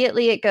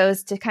immediately it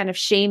goes to kind of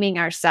shaming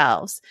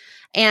ourselves.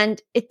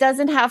 And it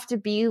doesn't have to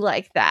be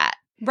like that.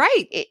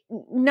 Right.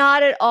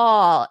 Not at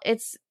all.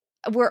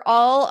 We're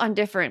all on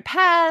different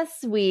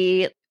paths.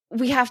 We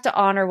have to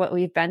honor what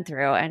we've been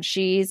through. And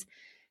she's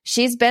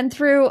been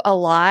through a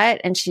lot,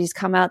 and she's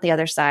come out the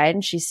other side,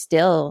 and she's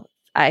still,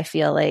 I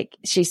feel like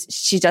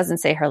she doesn't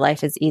say her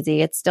life is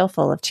easy. It's still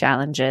full of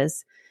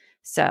challenges.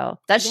 So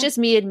that's just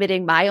me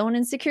admitting my own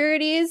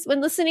insecurities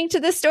when listening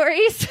to this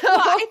story. So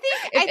I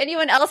think if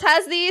anyone else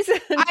has these,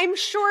 I'm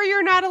sure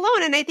you're not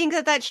alone. And I think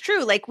that that's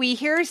true. Like, we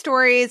hear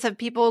stories of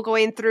people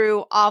going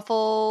through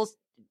awful,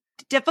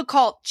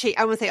 difficult,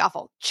 I wouldn't say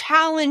awful,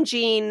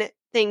 challenging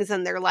things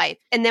in their life.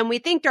 And then we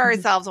think to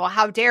ourselves, well,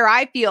 how dare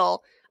I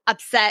feel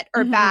upset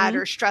or bad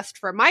or stressed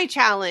for my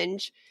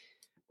challenge,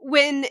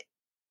 when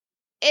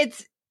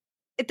it's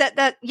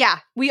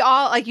we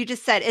all, like you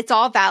just said, it's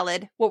all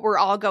valid what we're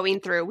all going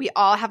through. We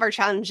all have our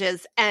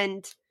challenges.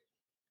 And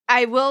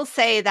I will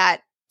say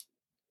that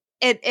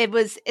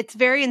it's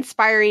very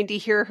inspiring to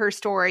hear her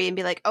story and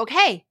be like,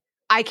 okay,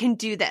 I can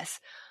do this.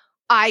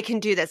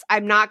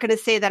 I'm not going to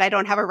say that I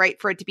don't have a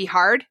right for it to be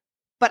hard,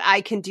 but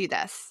I can do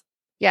this.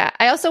 Yeah.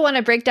 I also want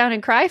to break down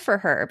and cry for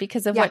her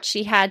because of what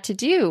she had to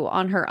do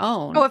on her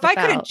own. Oh, if I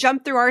could have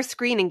jumped through our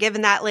screen and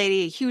given that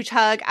lady a huge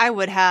hug, I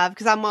would have,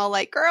 because I'm all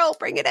like, girl,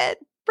 bring it in.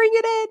 Bring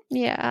it in.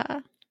 Yeah.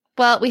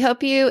 Well, we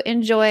hope you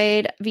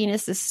enjoyed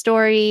Venus's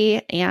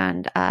story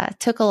and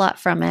took a lot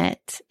from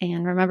it.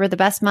 And remember, the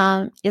best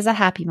mom is a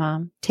happy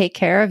mom. Take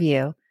care of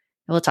you. And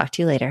we'll talk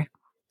to you later.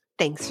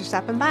 Thanks for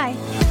stopping by.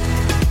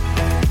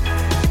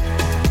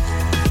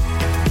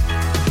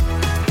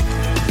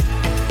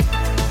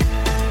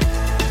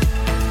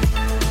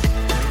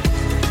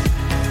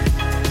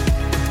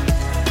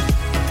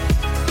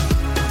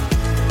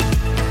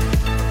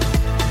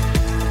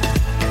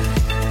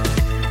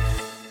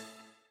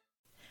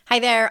 Hi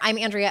there, I'm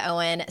Andrea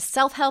Owen,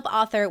 self-help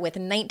author with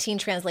 19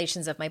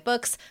 translations of my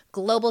books,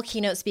 global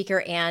keynote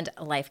speaker, and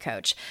life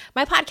coach.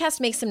 My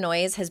podcast, Make Some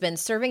Noise, has been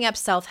serving up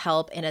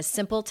self-help in a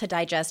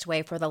simple-to-digest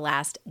way for the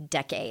last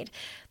decade.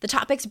 The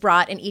topics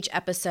brought in each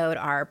episode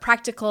are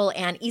practical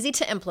and easy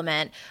to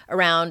implement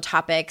around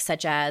topics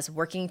such as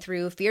working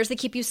through fears that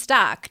keep you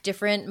stuck,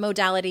 different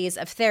modalities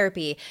of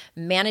therapy,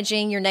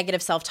 managing your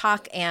negative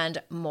self-talk,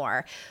 and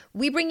more.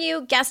 We bring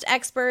you guest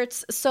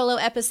experts, solo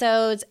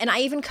episodes, and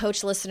I even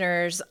coach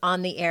listeners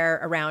on the air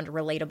around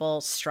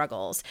relatable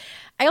struggles.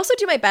 I also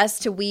do my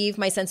best to weave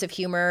my sense of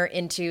humor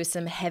into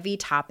some heavy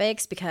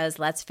topics because,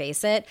 let's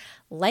face it,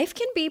 life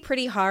can be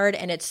pretty hard,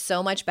 and it's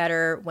so much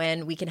better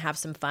when we can have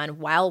some fun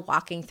while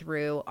walking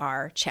through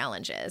our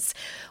challenges.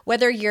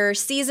 Whether you're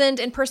seasoned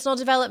in personal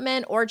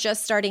development or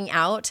just starting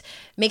out,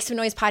 Make Some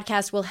Noise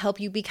podcast will help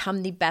you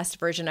become the best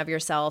version of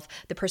yourself,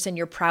 the person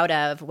you're proud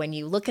of when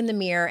you look in the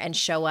mirror and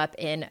show up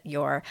in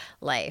your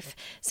life.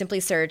 Simply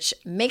search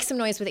Make Some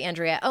Noise with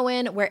Andrea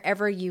Owen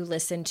wherever you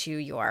listen to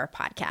your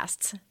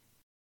podcasts.